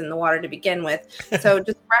one that's in the water to begin with? So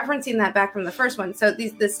just referencing that back from the first one. So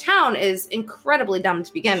this town is incredibly dumb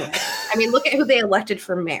to begin with. I mean, look at who they elected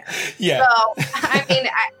for mayor. Yeah. So, I mean,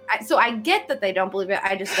 I get that they don't believe it.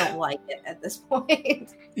 I just don't like it at this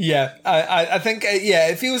point. Yeah, I think,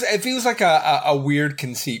 it feels like a weird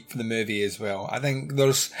conceit for the movie as well. I think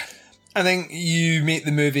you make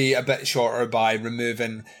the movie a bit shorter by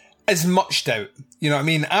removing as much doubt. You know what I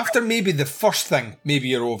mean? After maybe the first thing, maybe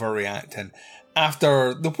you're overreacting.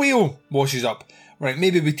 After the whale washes up, right,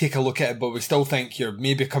 maybe we take a look at it, but we still think you're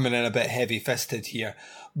maybe coming in a bit heavy-fisted here.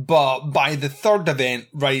 But by the third event,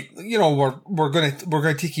 right, you know, we're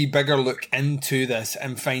gonna take a bigger look into this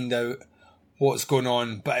and find out what's going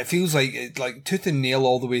on. But it feels like it's like tooth and nail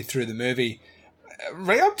all the way through the movie.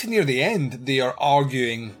 Right up to near the end, they are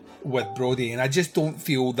arguing with Brody, and I just don't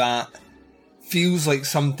feel that feels like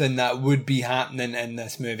something that would be happening in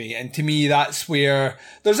this movie. And to me, that's where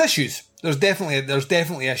there's issues. There's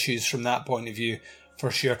definitely issues from that point of view,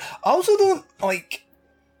 for sure. I also don't like,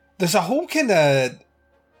 there's a whole kind of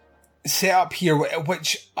setup here,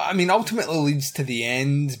 which, I mean, ultimately leads to the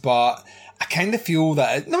end, but I kind of feel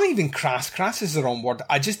that, not even crass is the wrong word,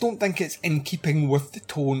 I just don't think it's in keeping with the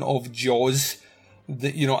tone of Jaws,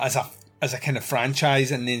 that, you know, as a kind of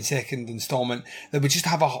franchise, and then second installment, that we just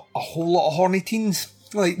have a whole lot of horny teens.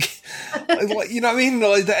 Like, you know what I mean?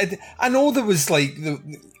 Like, I know there was like,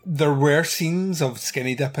 there were scenes of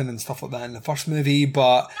skinny dipping and stuff like that in the first movie,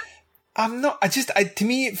 but to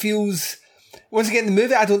me it feels, once again, the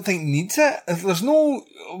movie I don't think needs it.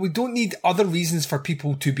 We don't need other reasons for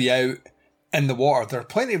people to be out in the water. There are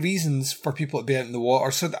plenty of reasons for people to be out in the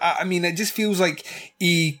water. So, I mean, it just feels like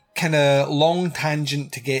a kind of long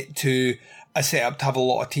tangent to get to a setup to have a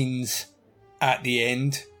lot of teens at the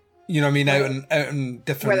end. You know what I mean? Out in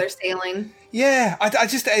different... Where they're sailing. Yeah, I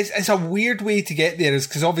just, it's a weird way to get there, is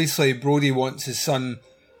because obviously Brody wants his son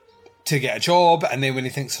to get a job, and then when he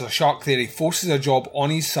thinks there's a shark there, he forces a job on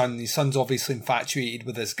his son. His son's obviously infatuated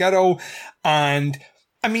with this girl, and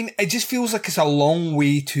I mean, it just feels like it's a long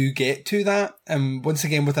way to get to that. And once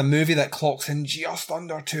again, with a movie that clocks in just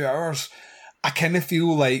under 2 hours, I kind of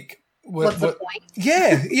feel like... What's the point?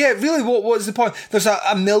 Yeah, really, what's the point? There's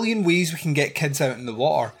a million ways we can get kids out in the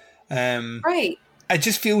water. Right. It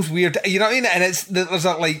just feels weird, you know what I mean? And there's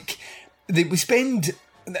a, like, we spend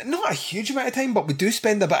not a huge amount of time, but we do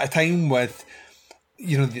spend a bit of time with,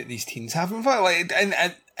 you know, these teens having fun. Like,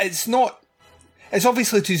 and it's not, it's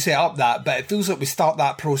obviously to set up that, but it feels like we start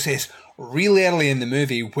that process really early in the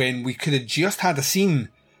movie, when we could have just had a scene,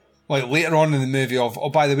 like later on in the movie, of, oh,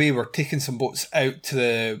 by the way, we're taking some boats out to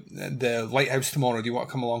the lighthouse tomorrow. Do you want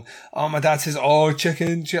to come along? Oh, my dad says, oh,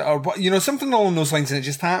 chicken, or you know, something along those lines, and it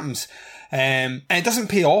just happens. And it doesn't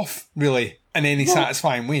pay off, really, in any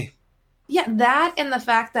satisfying way. Yeah, that and the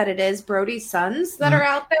fact that it is Brody's sons that are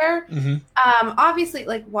out there. Mm-hmm. Obviously,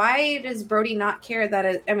 like, why does Brody not care that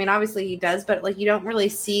it, I mean, obviously he does, but, like, you don't really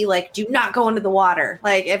see, like, do not go into the water.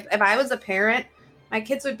 Like, if I was a parent, my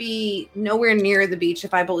kids would be nowhere near the beach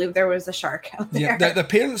if I believed there was a shark out there. Yeah, the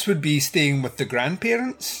parents would be staying with the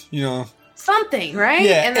grandparents, you know. Something, right?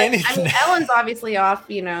 Yeah, and then, anything. I mean, Ellen's obviously off,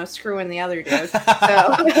 you know, screwing the other dudes. So,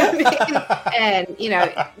 I mean, and, you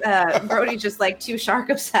know, Brody's just like too shark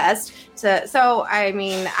obsessed. So, I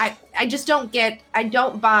mean, I just don't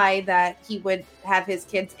buy that he would have his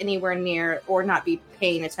kids anywhere near or not be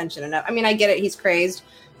paying attention enough. I mean, I get it, he's crazed,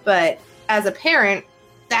 but as a parent,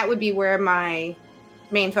 that would be where my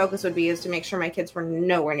main focus would be, is to make sure my kids were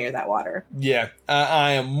nowhere near that water. Yeah,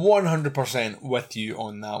 I am 100% with you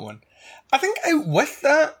on that one. I think out with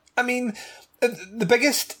that, I mean, the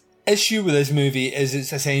biggest issue with this movie is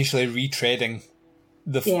it's essentially retreading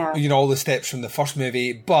you know, all the steps from the first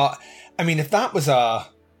movie. But I mean, if that was a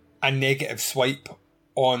negative swipe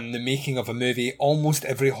on the making of a movie, almost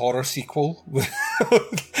every horror sequel would,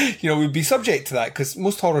 you know, would be subject to that, because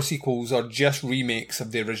most horror sequels are just remakes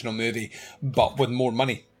of the original movie, but with more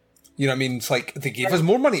money. You know what I mean? It's like, they gave us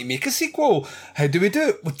more money to make a sequel. How do we do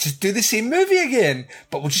it? We'll just do the same movie again,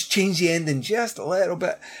 but we'll just change the ending just a little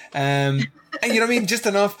bit. And you know what I mean? Just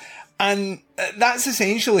enough. And that's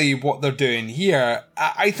essentially what they're doing here.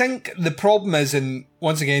 I think the problem is, and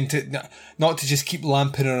once again, not to just keep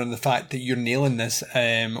lampooning on the fact that you're nailing this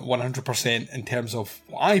 100% in terms of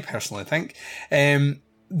what I personally think.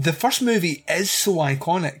 The first movie is so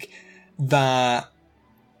iconic that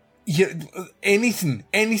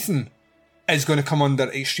anything is going to come under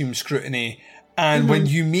extreme scrutiny. And when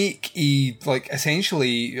you make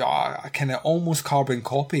essentially a kind of almost carbon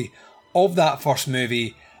copy of that first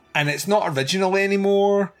movie, and it's not original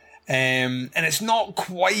anymore, and it's not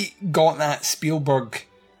quite got that Spielberg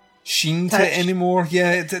sheen to it anymore.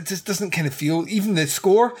 Yeah, it just doesn't kind of feel, even the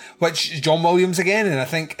score, which is John Williams again, and I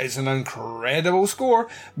think it's an incredible score,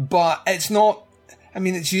 but it's not, I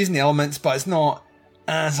mean, it's using the elements, but it's not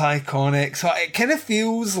as iconic. So it kind of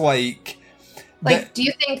feels like... do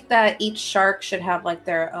you think that each shark should have like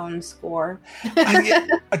their own score?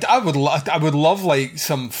 I would love like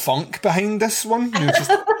some funk behind this one, you know, just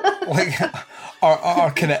like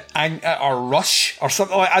or kind of or Rush or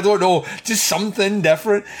something, like, I don't know, just something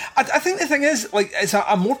different. I think the thing is, like, it's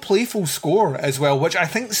a more playful score as well, which I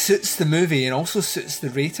think suits the movie and also suits the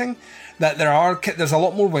rating. That there's a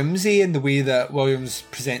lot more whimsy in the way that Williams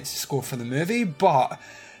presents the score for the movie. But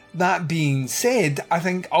that being said, I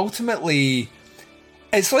think ultimately,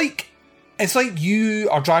 it's like you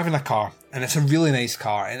are driving a car, and it's a really nice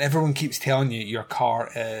car, and everyone keeps telling you your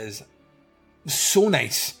car is so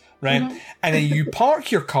nice, right? Mm-hmm. And then you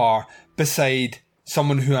park your car beside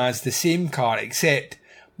someone who has the same car, except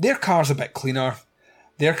their car's a bit cleaner,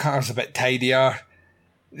 their car's a bit tidier,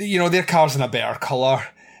 you know, their car's in a better colour,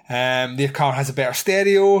 Their car has a better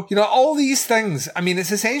stereo. You know, all these things. I mean,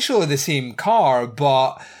 it's essentially the same car,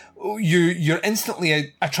 but you're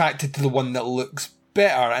instantly attracted to the one that looks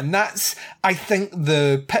better. And that's, I think,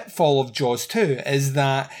 the pitfall of Jaws 2 is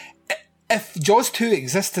that if Jaws 2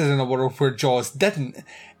 existed in a world where Jaws didn't,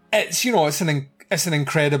 it's, you know, it's an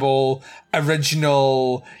incredible,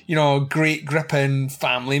 original, you know, great gripping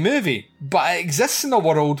family movie. But it exists in a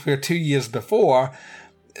world where 2 years before,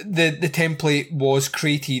 the template was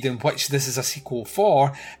created in which this is a sequel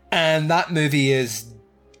for, and that movie is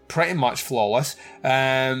pretty much flawless.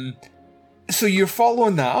 So you're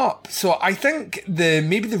following that up. So I think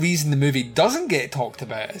maybe the reason the movie doesn't get talked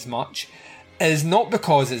about as much is not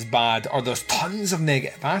because it's bad or there's tons of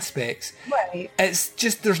negative aspects. Right. It's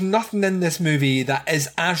just there's nothing in this movie that is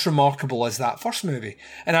as remarkable as that first movie.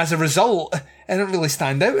 And as a result, it didn't really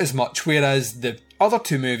stand out as much, whereas the other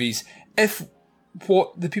two movies, if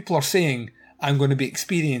what the people are saying I'm going to be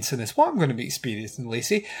experiencing is what I'm going to be experiencing,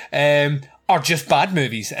 Lacey, are just bad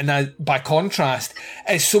movies. And by contrast,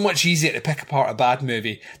 it's so much easier to pick apart a bad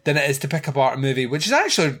movie than it is to pick apart a movie which is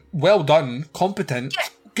actually well done, competent,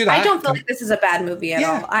 good acting. I don't feel like this is a bad movie at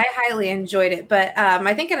all. I highly enjoyed it, but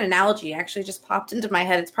I think an analogy actually just popped into my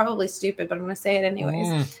head. It's probably stupid, but I'm going to say it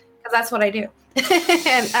anyways because that's what I do.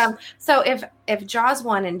 And so if Jaws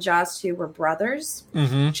 1 and Jaws 2 were brothers,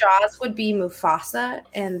 Jaws would be Mufasa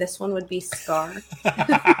and this one would be Scar.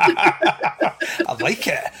 I like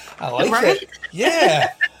it. It.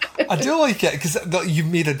 Yeah. I do like it because you've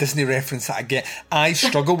made a Disney reference that I get. I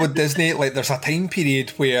struggle with Disney. Like, there's a time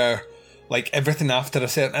period where, like, everything after a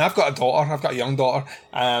certain... And I've got a young daughter,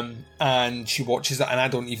 and she watches it, and I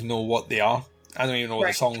don't even know what they are. I don't even know what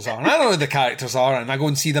the songs are. And I don't know who the characters are, and I go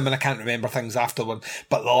and see them and I can't remember things afterward.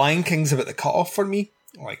 But The Lion King's about the cut-off for me.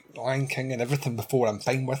 Like, The Lion King and everything before I'm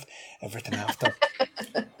fine with. Everything after.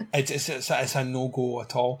 It's a no-go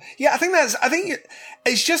at all. Yeah, I think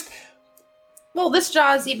it's just... Well, this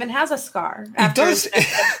Jaws even has a scar. He does.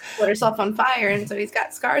 Put herself on fire, and so he's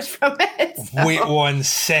got scars from it. So. Wait 1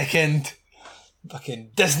 second.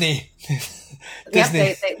 Fucking Disney. Disney.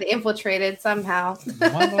 Yep, they infiltrated somehow.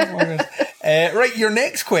 Right, your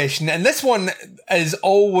next question, and this one is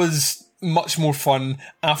always much more fun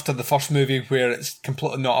after the first movie, where it's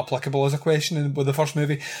completely not applicable as a question with the first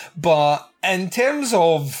movie. But in terms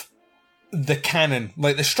of the canon,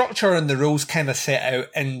 like the structure and the rules kind of set out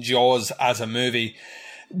in Jaws as a movie,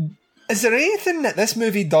 is there anything that this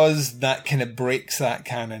movie does that kind of breaks that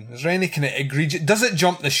canon? Is there any kind of egregious... Does it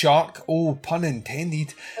jump the shark? Oh, pun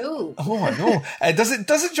intended. Ooh. Oh, I know. Does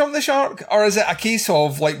it jump the shark? Or is it a case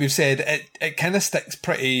of, like we've said, it kind of sticks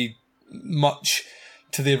pretty much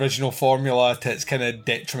to the original formula, to its kind of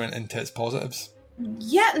detriment and to its positives?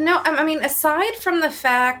 Yeah, no, I mean, aside from the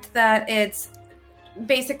fact that it's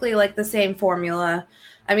basically like the same formula,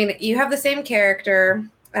 I mean, you have the same character...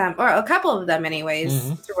 or a couple of them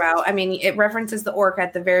anyways, throughout. I mean, it references the orc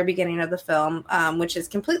at the very beginning of the film, which is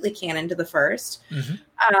completely canon to the first.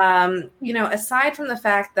 You know, aside from the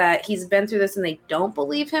fact that he's been through this and they don't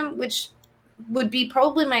believe him, which would be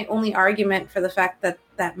probably my only argument for the fact that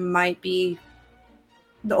that might be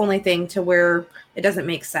the only thing to where it doesn't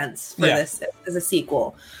make sense for this as a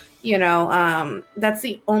sequel. You know, that's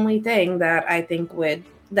the only thing that I think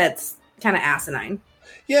that's kind of asinine.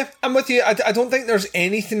 Yeah, I'm with you. I don't think there's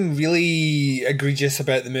anything really egregious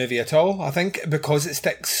about the movie at all. I think because it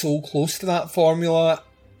sticks so close to that formula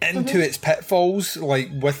into its pitfalls, like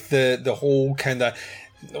with the whole kind of,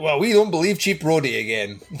 well, we don't believe Chief Brody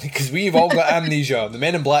again because we've all got amnesia. The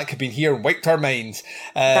Men in Black have been here and wiped our minds.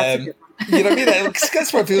 You know what I mean?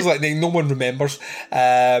 That's what it feels like. No one remembers.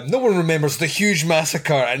 No one remembers the huge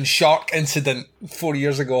massacre and shark incident 4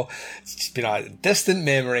 years ago. It's just been a distant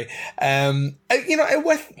memory. You know,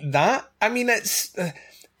 with that, I mean, it's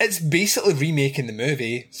basically remaking the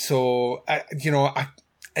movie. So, you know,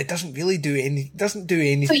 it doesn't really do anything.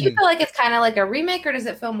 So you feel like it's kind of like a remake, or does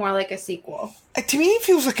it feel more like a sequel? To me, it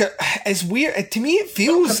feels like it's weird. To me, it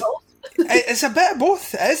feels... It's a bit of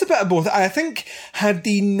both. It is a bit of both. I think had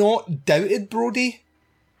they not doubted Brody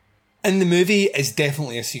in the movie, it's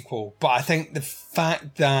definitely a sequel. But I think the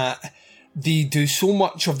fact that they do so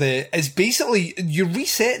much of is basically you're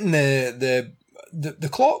resetting the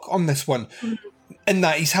clock on this one, in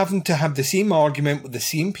that he's having to have the same argument with the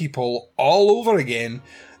same people all over again.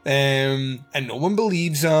 And no one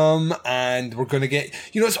believes him, and we're going to get,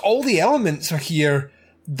 you know, it's all the elements are here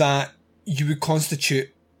that you would constitute.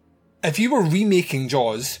 If you were remaking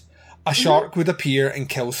Jaws, a shark would appear and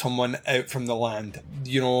kill someone out from the land.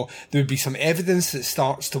 You know, there would be some evidence that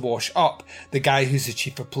starts to wash up. The guy who's the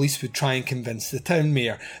chief of police would try and convince the town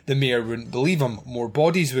mayor. The mayor wouldn't believe him. More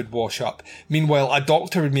bodies would wash up. Meanwhile, a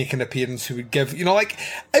doctor would make an appearance who would give, you know, like,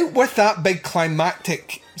 out with that big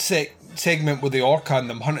climactic segment with the orca and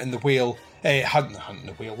them hunting the whale, hunting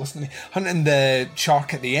the whale, listen to me, hunting the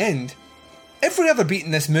shark at the end. Every other beat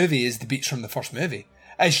in this movie is the beats from the first movie.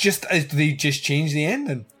 It's just, they just changed the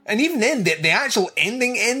ending. And even then, the actual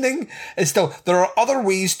ending is still, there are other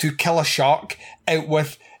ways to kill a shark out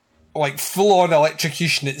with, like, full-on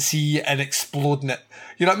electrocution at sea and exploding it.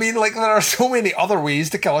 You know what I mean? Like, there are so many other ways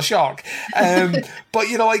to kill a shark. But,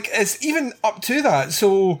 you know, like, it's even up to that.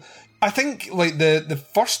 So, I think, like, the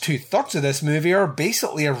first 2/3 of this movie are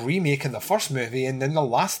basically a remake of the first movie, and then the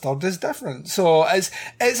last third is different. So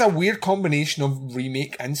it's a weird combination of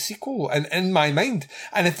remake and sequel, in my mind.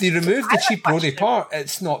 And if they remove the cheap Brody part,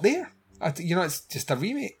 it's not there. You know, it's just a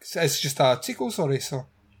remake. It's just a sequel, sorry, so...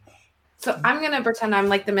 So I'm going to pretend I'm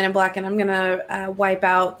like the Men in Black, and I'm going to wipe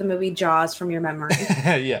out the movie Jaws from your memory.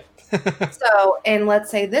 Yeah. So, and let's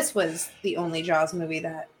say this was the only Jaws movie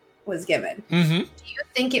that was given. Mm-hmm. Do you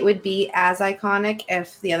think it would be as iconic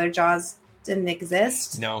if the other Jaws didn't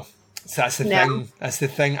exist? No. So that's the thing. That's the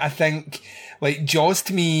thing. I think, like, Jaws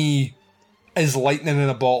to me is lightning in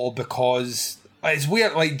a bottle because it's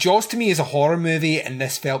weird. Like, Jaws to me is a horror movie, and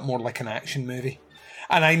this felt more like an action movie.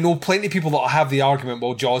 And I know plenty of people that have the argument,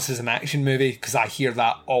 well, Jaws is an action movie, because I hear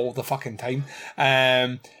that all the fucking time.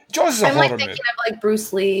 Jaws is a horror movie. I'm thinking of like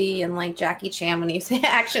Bruce Lee and like Jackie Chan when you say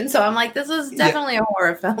action, so I'm like, this is definitely a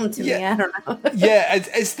horror film to me. I don't know. Yeah,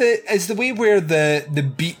 it's the way where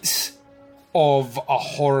the beats of a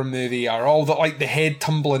horror movie are all the, like, the head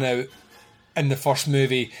tumbling out in the first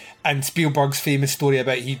movie, and Spielberg's famous story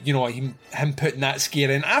about him putting that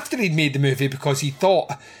scare in after he'd made the movie because he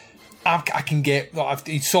thought, I can get...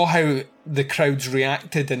 He saw how the crowds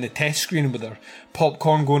reacted in the test screen with their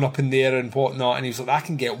popcorn going up in there and whatnot, and he was like, I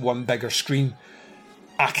can get one bigger screen.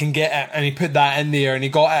 I can get it. And he put that in there, and he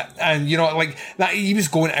got it. And, you know, like, that he was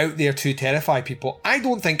going out there to terrify people. I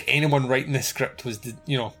don't think anyone writing this script was,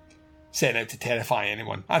 setting out to terrify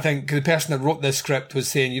anyone. I think the person that wrote this script was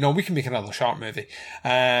saying, we can make another shark movie.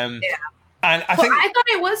 And I think I thought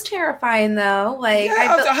it was terrifying though. Like,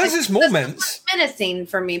 it has its moments. Menacing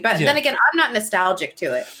for me, but then again, I'm not nostalgic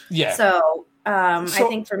to it. Yeah. So I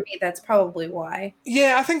think for me, that's probably why.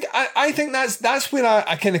 Yeah, I think that's where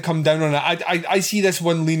I kind of come down on it. I see this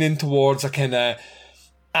one leaning towards a kind of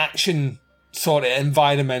action sort of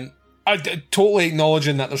environment. I totally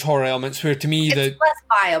acknowledging that there's horror elements where to me it's less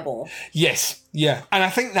viable. Yes, yeah, and I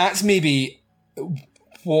think that's maybe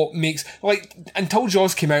what makes, like, until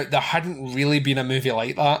Jaws came out, there hadn't really been a movie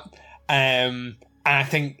like that. And I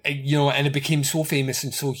think, and it became so famous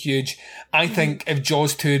and so huge. I think if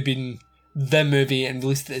Jaws 2 had been the movie and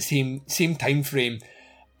released at the same time frame,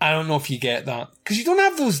 I don't know if you get that. Because you don't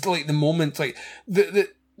have those, like, the moments, like,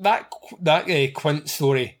 that Quint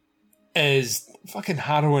story is fucking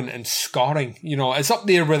harrowing and scarring. It's up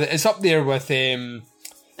there with and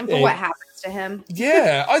for what happens to him.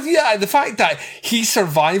 Yeah, the fact that he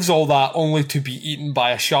survives all that only to be eaten by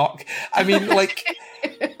a shark. I mean, like,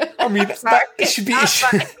 that should be. That's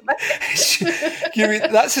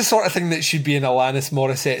the sort of thing that should be in Alanis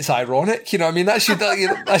Morissette's Ironic. You know what I mean? That should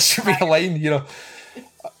be a line.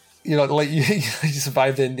 Like you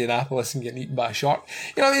survived Indianapolis and getting eaten by a shark.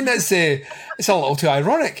 You know what I mean? It's a little too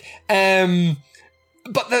ironic.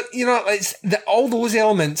 But all those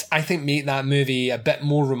elements I think make that movie a bit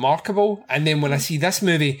more remarkable. And then when I see this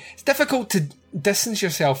movie, it's difficult to distance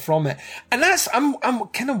yourself from it. And I'm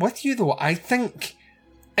kind of with you though. I think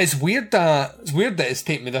it's weird that it's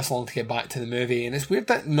taken me this long to get back to the movie, and it's weird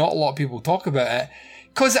that not a lot of people talk about it.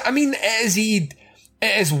 Because I mean, it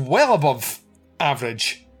is well above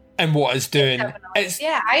average in what it's doing.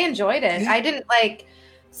 I enjoyed it. I didn't like.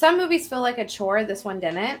 Some movies feel like a chore. This one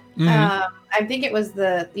didn't. Mm-hmm. I think it was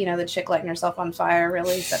the chick lighting herself on fire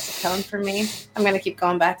really sets the tone for me. I'm going to keep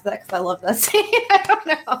going back to that because I love that scene. I don't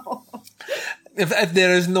know. If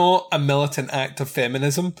there is not a militant act of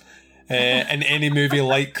feminism in any movie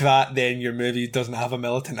like that, then your movie doesn't have a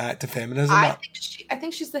militant act of feminism. I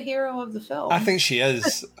think she's the hero of the film. I think she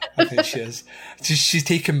is. She's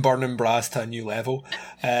taken Burning Brass to a new level.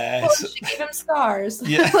 She gave him scars.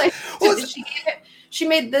 Yeah. She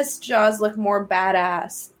made this Jaws look more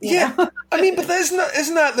badass. Yeah, I mean, but isn't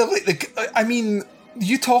that I mean,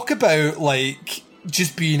 you talk about like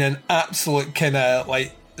just being an absolute kind of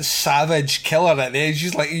like savage killer at the edge.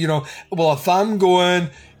 She's like, well, if I'm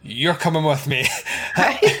going, you're coming with me.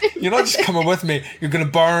 You're not just coming with me. You're going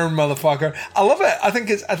to burn, motherfucker. I love it. I think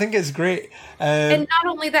it's great. And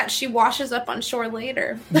not only that, she washes up on shore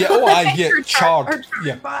later. Yeah, I get Her charred.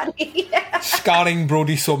 body. Yeah. Scarring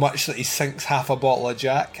Brody so much that he sinks half a bottle of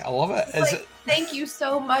Jack. I love it. Thank you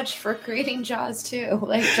so much for creating Jaws 2.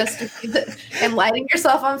 Like, just to see and lighting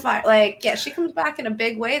yourself on fire. Like, yeah, she comes back in a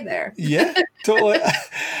big way there. Yeah, totally.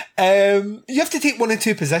 You have to take one of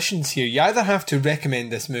two positions here. You either have to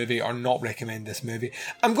recommend this movie or not recommend this movie.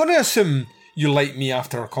 I'm going to assume you like me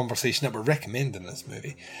after our conversation that we're recommending this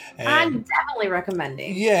movie. I'm definitely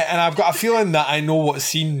recommending. Yeah, and I've got a feeling that I know what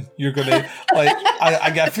scene you're going to like. I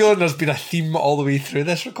get a feeling there's been a theme all the way through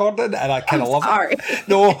this recording, and I kind of love it.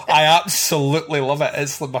 No, I absolutely love it.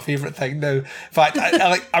 It's like my favourite thing now. In fact,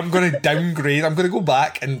 I'm going to downgrade. I'm going to go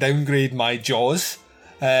back and downgrade my Jaws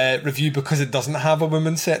review because it doesn't have a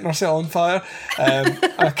woman setting herself on fire.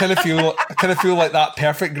 I kind of feel like that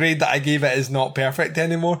perfect grade that I gave it is not perfect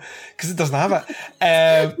anymore because it doesn't have it.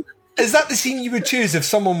 Is that the scene you would choose if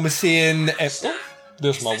someone was saying,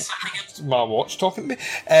 "There's my watch talking to me"?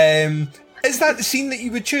 Is that the scene that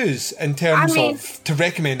you would choose in terms of to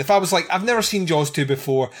recommend? If I was like, I've never seen Jaws 2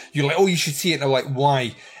 before, you're like, oh, you should see it, and I'm like,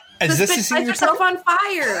 why? Is this the scene? Light yourself on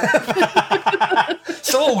fire.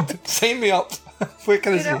 Sold. Sign me up. What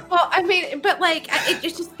can I say? Well, I mean, but like, it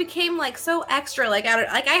just became like so extra. Like,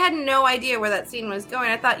 I had no idea where that scene was going.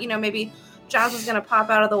 I thought, maybe Jaws was gonna pop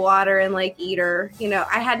out of the water and like eat her.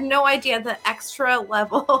 I had no idea the extra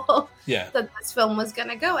level that this film was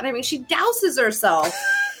gonna go. And I mean, she douses herself,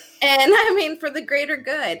 and I mean, for the greater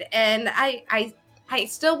good. And I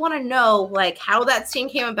still want to know like how that scene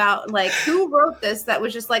came about. Like, who wrote this? That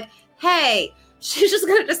was just like, hey. She's just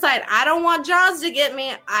going to decide, I don't want Jaws to get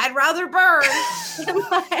me. I'd rather burn.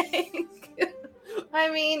 I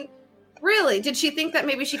mean, really, did she think that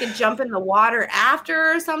maybe she could jump in the water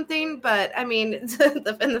after or something? But, I mean, and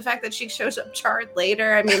the fact that she shows up charred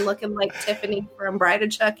later, I mean, looking like Tiffany from Bride of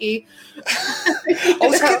Chucky. I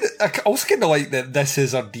also kind of like that this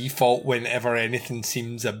is her default whenever anything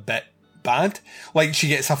seems a bit bad. Like, she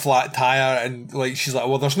gets a flat tire and like she's like,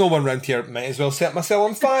 well, there's no one around here, might as well set myself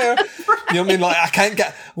on fire. You know what I mean? Like, I can't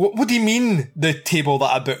get what do you mean the table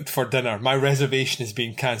that I booked for dinner, my reservation is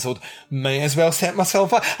being cancelled, might as well set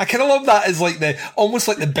myself up. I kind of love that as like almost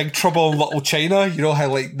like the Big Trouble in Little China. You know how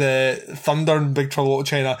like the thunder in Big Trouble in Little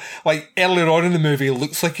China, like earlier on in the movie, it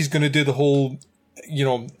looks like he's going to do the whole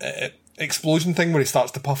explosion thing where he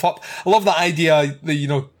starts to puff up. I love that idea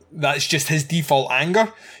that that's just his default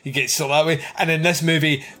anger. He gets so that way. And in this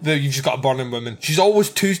movie, you've just got a burning woman. She's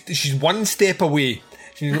always she's one step away.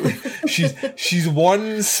 She's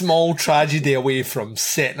one small tragedy away from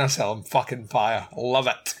setting herself on fucking fire. Love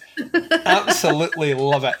it. Absolutely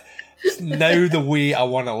love it. It's now the way I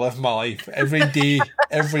want to live my life. Every day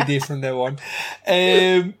from now on.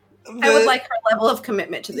 I would like her level of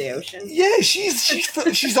commitment to the ocean. Yeah,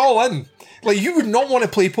 she's all in. Like, you would not want to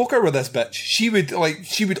play poker with this bitch. She would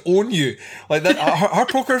own you. Like, that. Her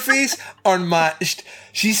poker face, unmatched.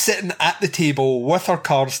 She's sitting at the table with her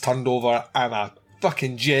cards turned over and a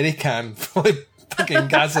fucking jerry can full of fucking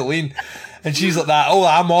gasoline. And she's like that, oh,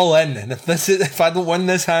 I'm all in. And if I don't win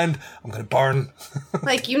this hand, I'm going to burn.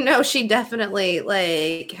 Like, she definitely,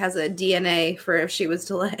 like, has a DNA for if she was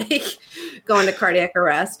to, like, go into cardiac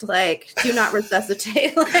arrest. Like, do not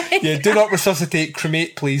resuscitate. Like, yeah, do not resuscitate.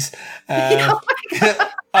 Cremate, please.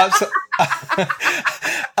 Absolutely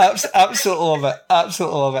love it.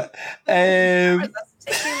 Absolutely love it.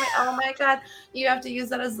 Oh my God, you have to use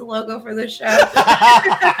that as the logo for the show.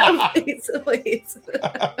 Please.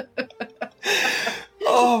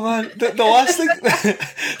 Oh man, the last thing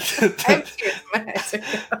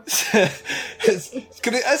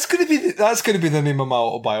that's gonna be the name of my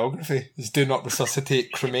autobiography, is Do Not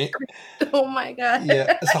Resuscitate, Cremate. Oh my God.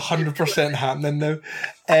 Yeah, it's 100% happening now.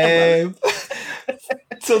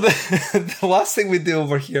 So the last thing we do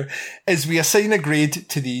over here is we assign a grade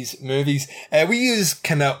to these movies. We use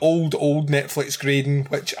kind of old Netflix grading,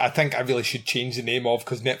 which I think I really should change the name of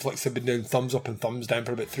because Netflix have been doing thumbs up and thumbs down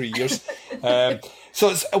for about 3 years. So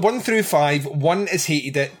it's 1 through 5. 1 is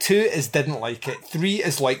hated it, 2 is didn't like it, 3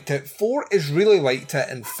 is liked it, 4 is really liked it,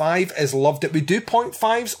 and 5 is loved it. We do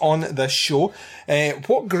 0.5s on this show.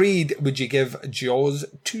 What grade would you give Jaws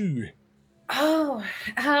 2? Oh,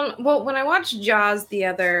 well, when I watched Jaws the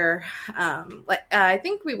other, I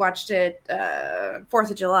think we watched it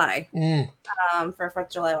 4th of July for a 4th of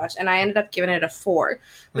July watch, and I ended up giving it a 4,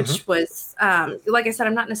 which was, like I said,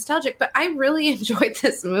 I'm not nostalgic, but I really enjoyed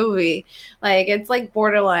this movie. Like, it's like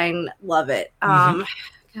borderline love it. God,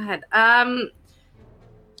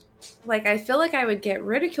 like I feel like I would get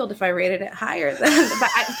ridiculed if I rated it higher than.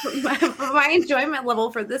 But my enjoyment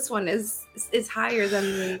level for this one is higher than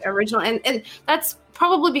the original, and that's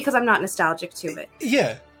probably because I'm not nostalgic to it.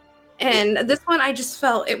 Yeah. And this one, I just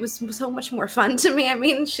felt it was so much more fun to me. I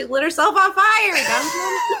mean, she lit herself on fire.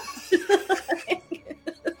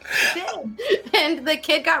 And the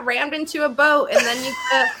kid got rammed into a boat, and then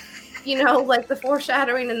you get, like the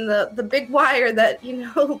foreshadowing and the big wire that,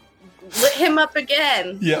 lit him up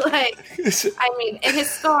again. Yeah. Like, I mean, and his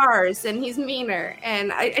scars, and he's meaner.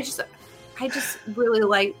 And I just really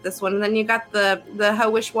like this one. And then you got the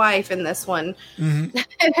hoish wife in this one. Mm-hmm.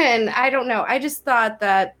 And I don't know. I just thought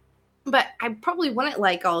that, but I probably wouldn't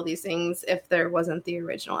like all these things if there wasn't the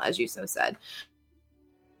original, as you so said.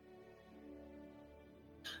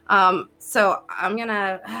 So I'm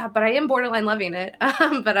gonna, but I am borderline loving it.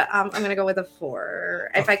 But I'm gonna go with a 4.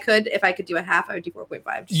 If I could do a half, I would do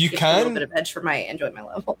 4.5. You can a little bit of edge for my enjoyment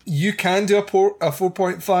level. You can do a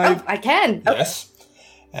 4.5. Oh, I can. Yes.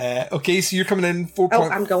 Okay, so you're coming in 4. Oh,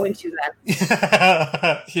 I'm going to then.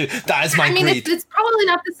 That is my grade. It's probably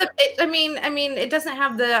not the. I mean, it doesn't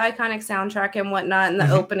have the iconic soundtrack and whatnot, and the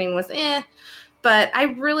opening was but I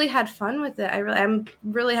really had fun with it. I'm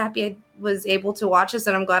really happy I was able to watch this,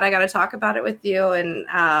 and I'm glad I got to talk about it with you. And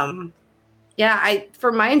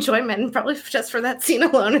for my enjoyment, and probably just for that scene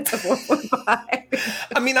alone, it's a 4.5.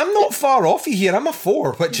 I mean, I'm not far off you here. I'm a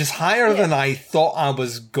 4, which is higher than I thought I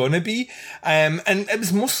was gonna be. And it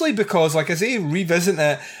was mostly because, like I say, revisiting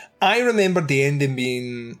it, I remember the ending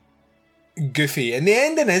being goofy, and the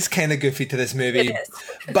ending is kind of goofy to this movie. It is.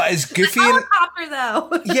 But it's goofy. Helicopter, though.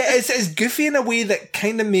 Yeah, it's goofy in a way that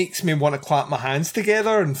kind of makes me want to clap my hands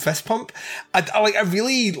together and fist pump. I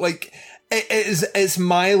really like. It's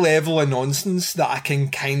my level of nonsense that I can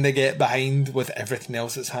kind of get behind with everything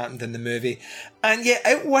else that's happened in the movie. And yet,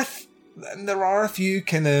 there are a few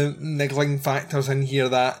kind of niggling factors in here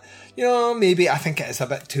that, maybe I think it is a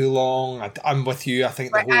bit too long. I'm with you. I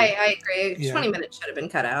think I agree. 20 minutes should have been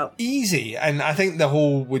cut out. Easy. And I think the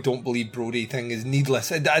whole "we don't believe Brody" thing is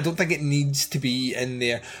needless. I don't think it needs to be in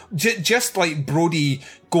there. Just like Brody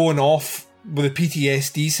going off with a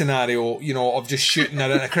PTSD scenario, of just shooting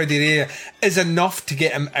her in a crowded area is enough to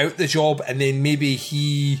get him out the job, and then maybe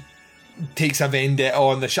he takes a vendetta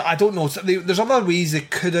on the shot. I don't know. There's other ways they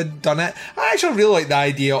could have done it. I actually really like the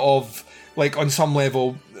idea of, like, on some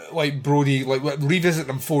level, like Brody, like, revisit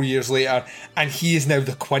them 4 years later, and he is now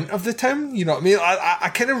the Quint of the town. You know what I mean? I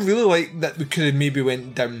kind of really like that we could have maybe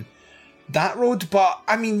went down that road, but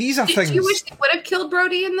I mean, these are things. Do you wish they would have killed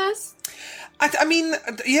Brody in this? I mean,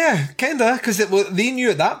 yeah, kind of, because they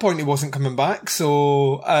knew at that point he wasn't coming back.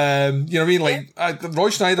 So, you know what I mean? Like,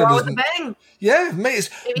 Roy Schneider doesn't. Bang. Yeah, mate.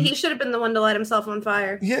 Maybe he should have been the one to light himself on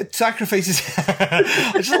fire. Yeah, sacrifices.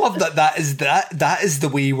 I just love that is the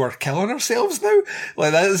way we're killing ourselves now.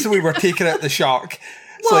 Like, that is the way we're taking out the shark.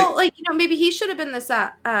 Well, maybe he should have been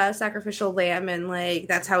the sacrificial lamb, and like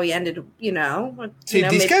that's how he ended.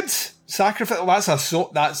 Save these kids. Sacrifice.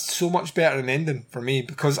 Well, that's so much better an ending for me,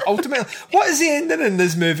 because ultimately, what is the ending in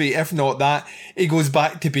this movie? If not that, he goes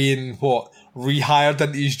back to being rehired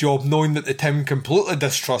into his job, knowing that the town completely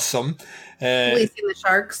distrusts him. Policing the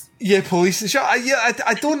sharks. Yeah, policing the sharks. Yeah,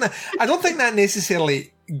 I don't think that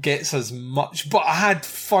necessarily gets us much, but I had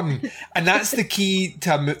fun, and that's the key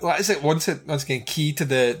to. Once again, key to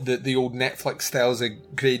the old Netflix styles of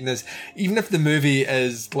grading is, even if the movie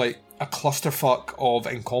is like a clusterfuck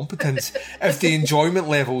of incompetence, if the enjoyment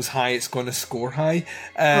level's high, it's going to score high.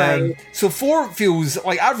 Right. So 4 feels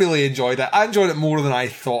like I really enjoyed it. I enjoyed it more than I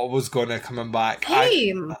thought it was going to coming back. I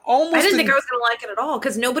didn't think I was going to like it at all,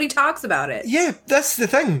 because nobody talks about it. Yeah, that's the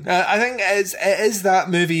thing. I think it is that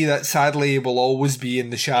movie that sadly will always be in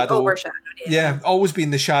the shadow. Overshadowed, yeah, always be in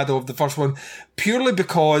the shadow of the first one, purely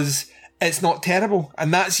because it's not terrible,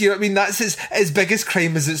 and that's that's its biggest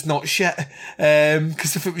crime is it's not shit.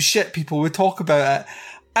 Because if it was shit, people would talk about it.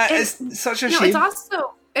 It's such a shame. It's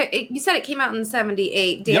also you said it came out in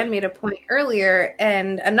 '78. Dan made a point earlier,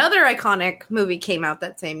 and another iconic movie came out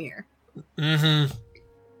that same year. Mm-hmm.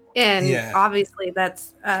 And obviously,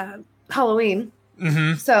 that's Halloween.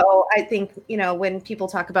 Mm-hmm. So I think, when people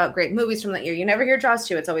talk about great movies from that year, you never hear Jaws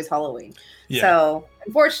 2. It's always Halloween. Yeah. So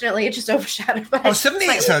unfortunately, it's just overshadowed by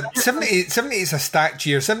 78 is a stacked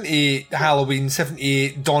year. 78 Halloween,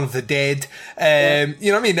 78 Dawn of the Dead.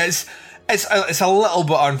 You know what I mean? It's a little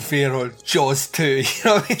bit unfair on Jaws 2. You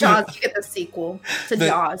know what I mean? Jaws, you get the sequel to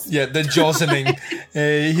Jaws. Yeah, the Jawsening.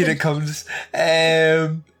 Here it comes.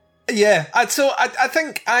 Yeah, so I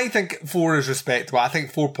think 4 is respectable. I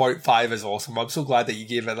think 4.5 is awesome. I'm so glad that you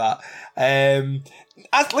gave it that.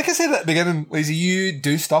 like I said at the beginning, Lacey, you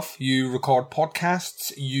do stuff. You record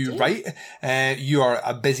podcasts. You write. You are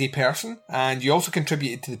a busy person, and you also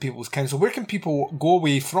contributed to the People's Council. Where can people go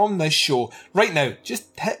away from this show right now?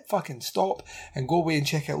 Just hit fucking stop and go away and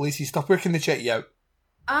check out Lacey's stuff. Where can they check you out?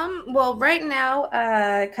 Well, right now,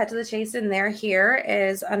 Cut to the Chase in there here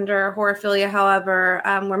is under Horophilia. However,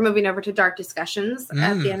 we're moving over to Dark Discussions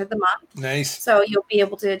at the end of the month. Nice. So you'll be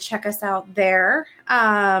able to check us out there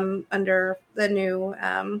under the new,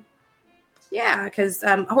 because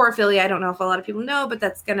Horophilia, I don't know if a lot of people know, but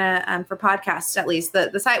that's going to, for podcasts at least,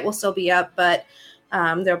 the site will still be up, but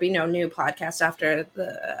there'll be no new podcast after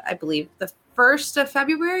I believe the 1st of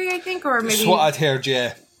February, I think, or maybe. That's what I'd heard,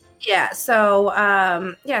 yeah. Yeah, so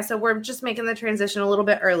so we're just making the transition a little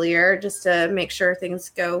bit earlier just to make sure things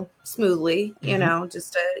go smoothly, you know,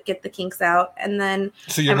 just to get the kinks out. And then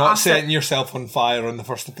so you're not setting yourself on fire on the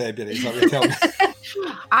 1st of February, is that what you're telling me?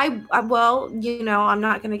 Well, I'm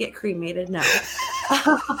not going to get cremated, no.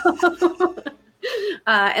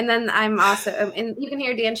 And then I'm also, and you can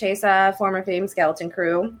hear Dan Chase, former Fame Skeleton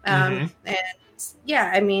Crew. And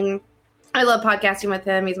yeah, I mean, I love podcasting with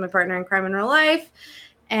him. He's my partner in crime in real life.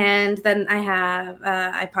 And then I have,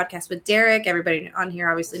 I podcast with Derek. Everybody on here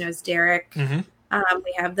obviously knows Derek. We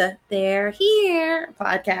have the They're Here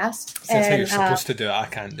podcast. That's how you're supposed to do it. I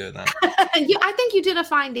can't do that. I think you did a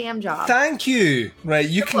fine damn job. Thank you. Right,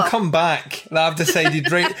 you can come back. I've decided,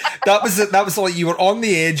 right, that was like you were on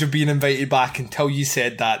the edge of being invited back until you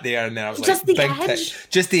said that there, and then I was just like, the edge?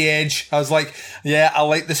 Just the edge. I was like, yeah, I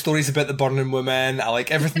like the stories about the burning woman. I like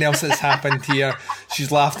everything else that's happened here.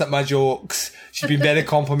 She's laughed at my jokes. She's been very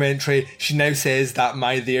complimentary. She now says that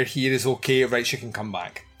my They're Here is okay. Right, she can come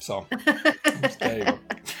back. So, there you go.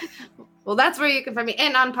 Well, that's where you can find me,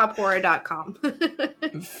 and on pophorror.com.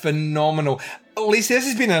 Phenomenal. Lacey, this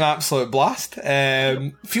has been an absolute blast.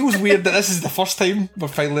 Feels weird that this is the first time we're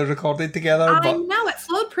finally recorded together. I but know, it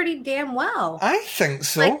flowed pretty damn well. I think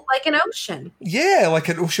so. Like an ocean. Yeah, like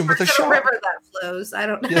an ocean with a shark. A river that flows. I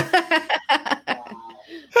don't know. Yeah.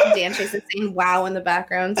 Dan Chase is saying wow in the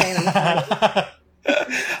background, saying I'm funny.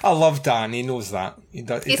 I love Dan. He knows that. He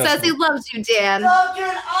says he loves you, Dan.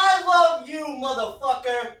 I love you,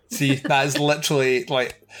 motherfucker. See, that is literally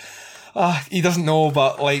like, he doesn't know,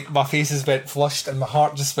 but like my face has went flushed and my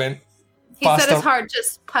heart just went faster. He said his heart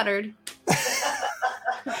just puttered.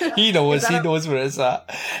 He knows. He knows where it's at.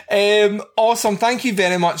 Awesome. Thank you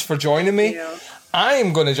very much for joining me. I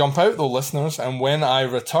am going to jump out though, listeners, and when I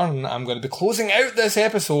return, I'm going to be closing out this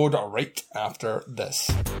episode right after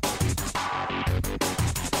this.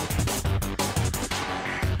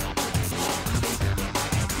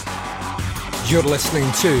 You're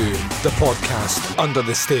listening to the podcast Under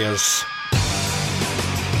the Stairs.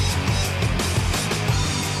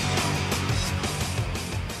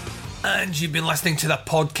 And you've been listening to the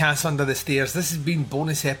podcast Under the Stairs. This has been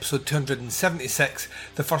bonus episode 276,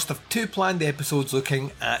 the first of 2 planned episodes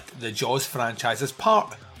looking at the Jaws franchise as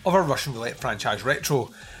part of our Russian Roulette franchise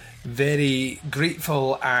retro. Very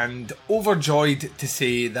grateful and overjoyed to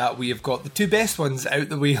say that we have got the 2 best ones out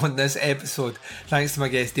the way on this episode. Thanks to my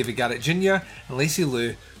guests David Garrett Jr. and Lacey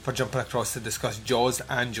Lou for jumping across to discuss Jaws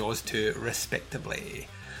and Jaws 2 respectively.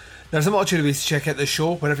 There's a multitude of ways to check out the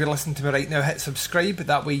show. Wherever you're listening to me right now, hit subscribe.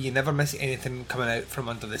 That way you never miss anything coming out from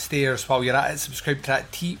Under the Stairs. While you're at it, subscribe to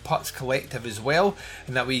that Teapots Collective as well.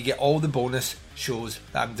 And that way you get all the bonus shows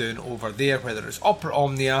that I'm doing over there. Whether it's Opera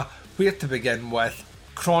Omnia, Where to Begin With,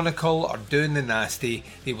 Chronicle, or Doing the Nasty,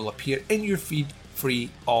 they will appear in your feed free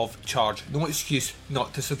of charge. No excuse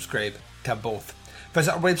not to subscribe to both.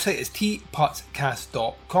 Visit our website, it's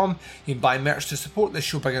teapotscast.com. You can buy merch to support this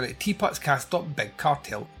show by going to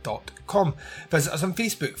teapotscast.bigcartel.com. Visit us on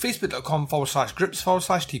Facebook,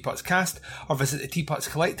 facebook.com/groups/teapotscast, or visit the Teapots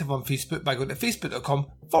Collective on Facebook by going to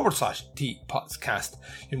facebook.com/teapotscast.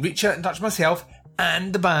 You can reach out and touch myself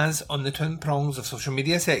and the Baz on the twin prongs of social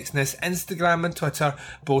media sexiness. Instagram and Twitter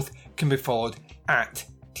both can be followed at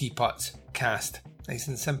teapotscast. Nice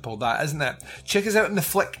and simple, that, isn't it? Check us out in the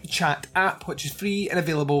Flick Chat app, which is free and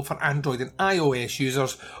available for Android and iOS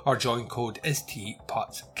users. Our join code is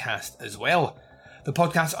TPOTSCast as well. The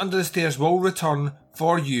podcast Under the Stairs will return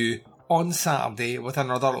for you on Saturday with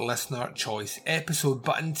another listener choice episode.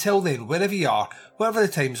 But until then, wherever you are, whatever the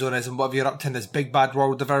time zone is, and whatever you're up to in this big bad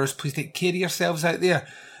world of ours, please take care of yourselves out there.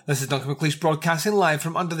 This is Duncan McLeish broadcasting live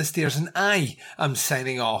from Under the Stairs, and I am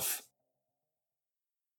signing off.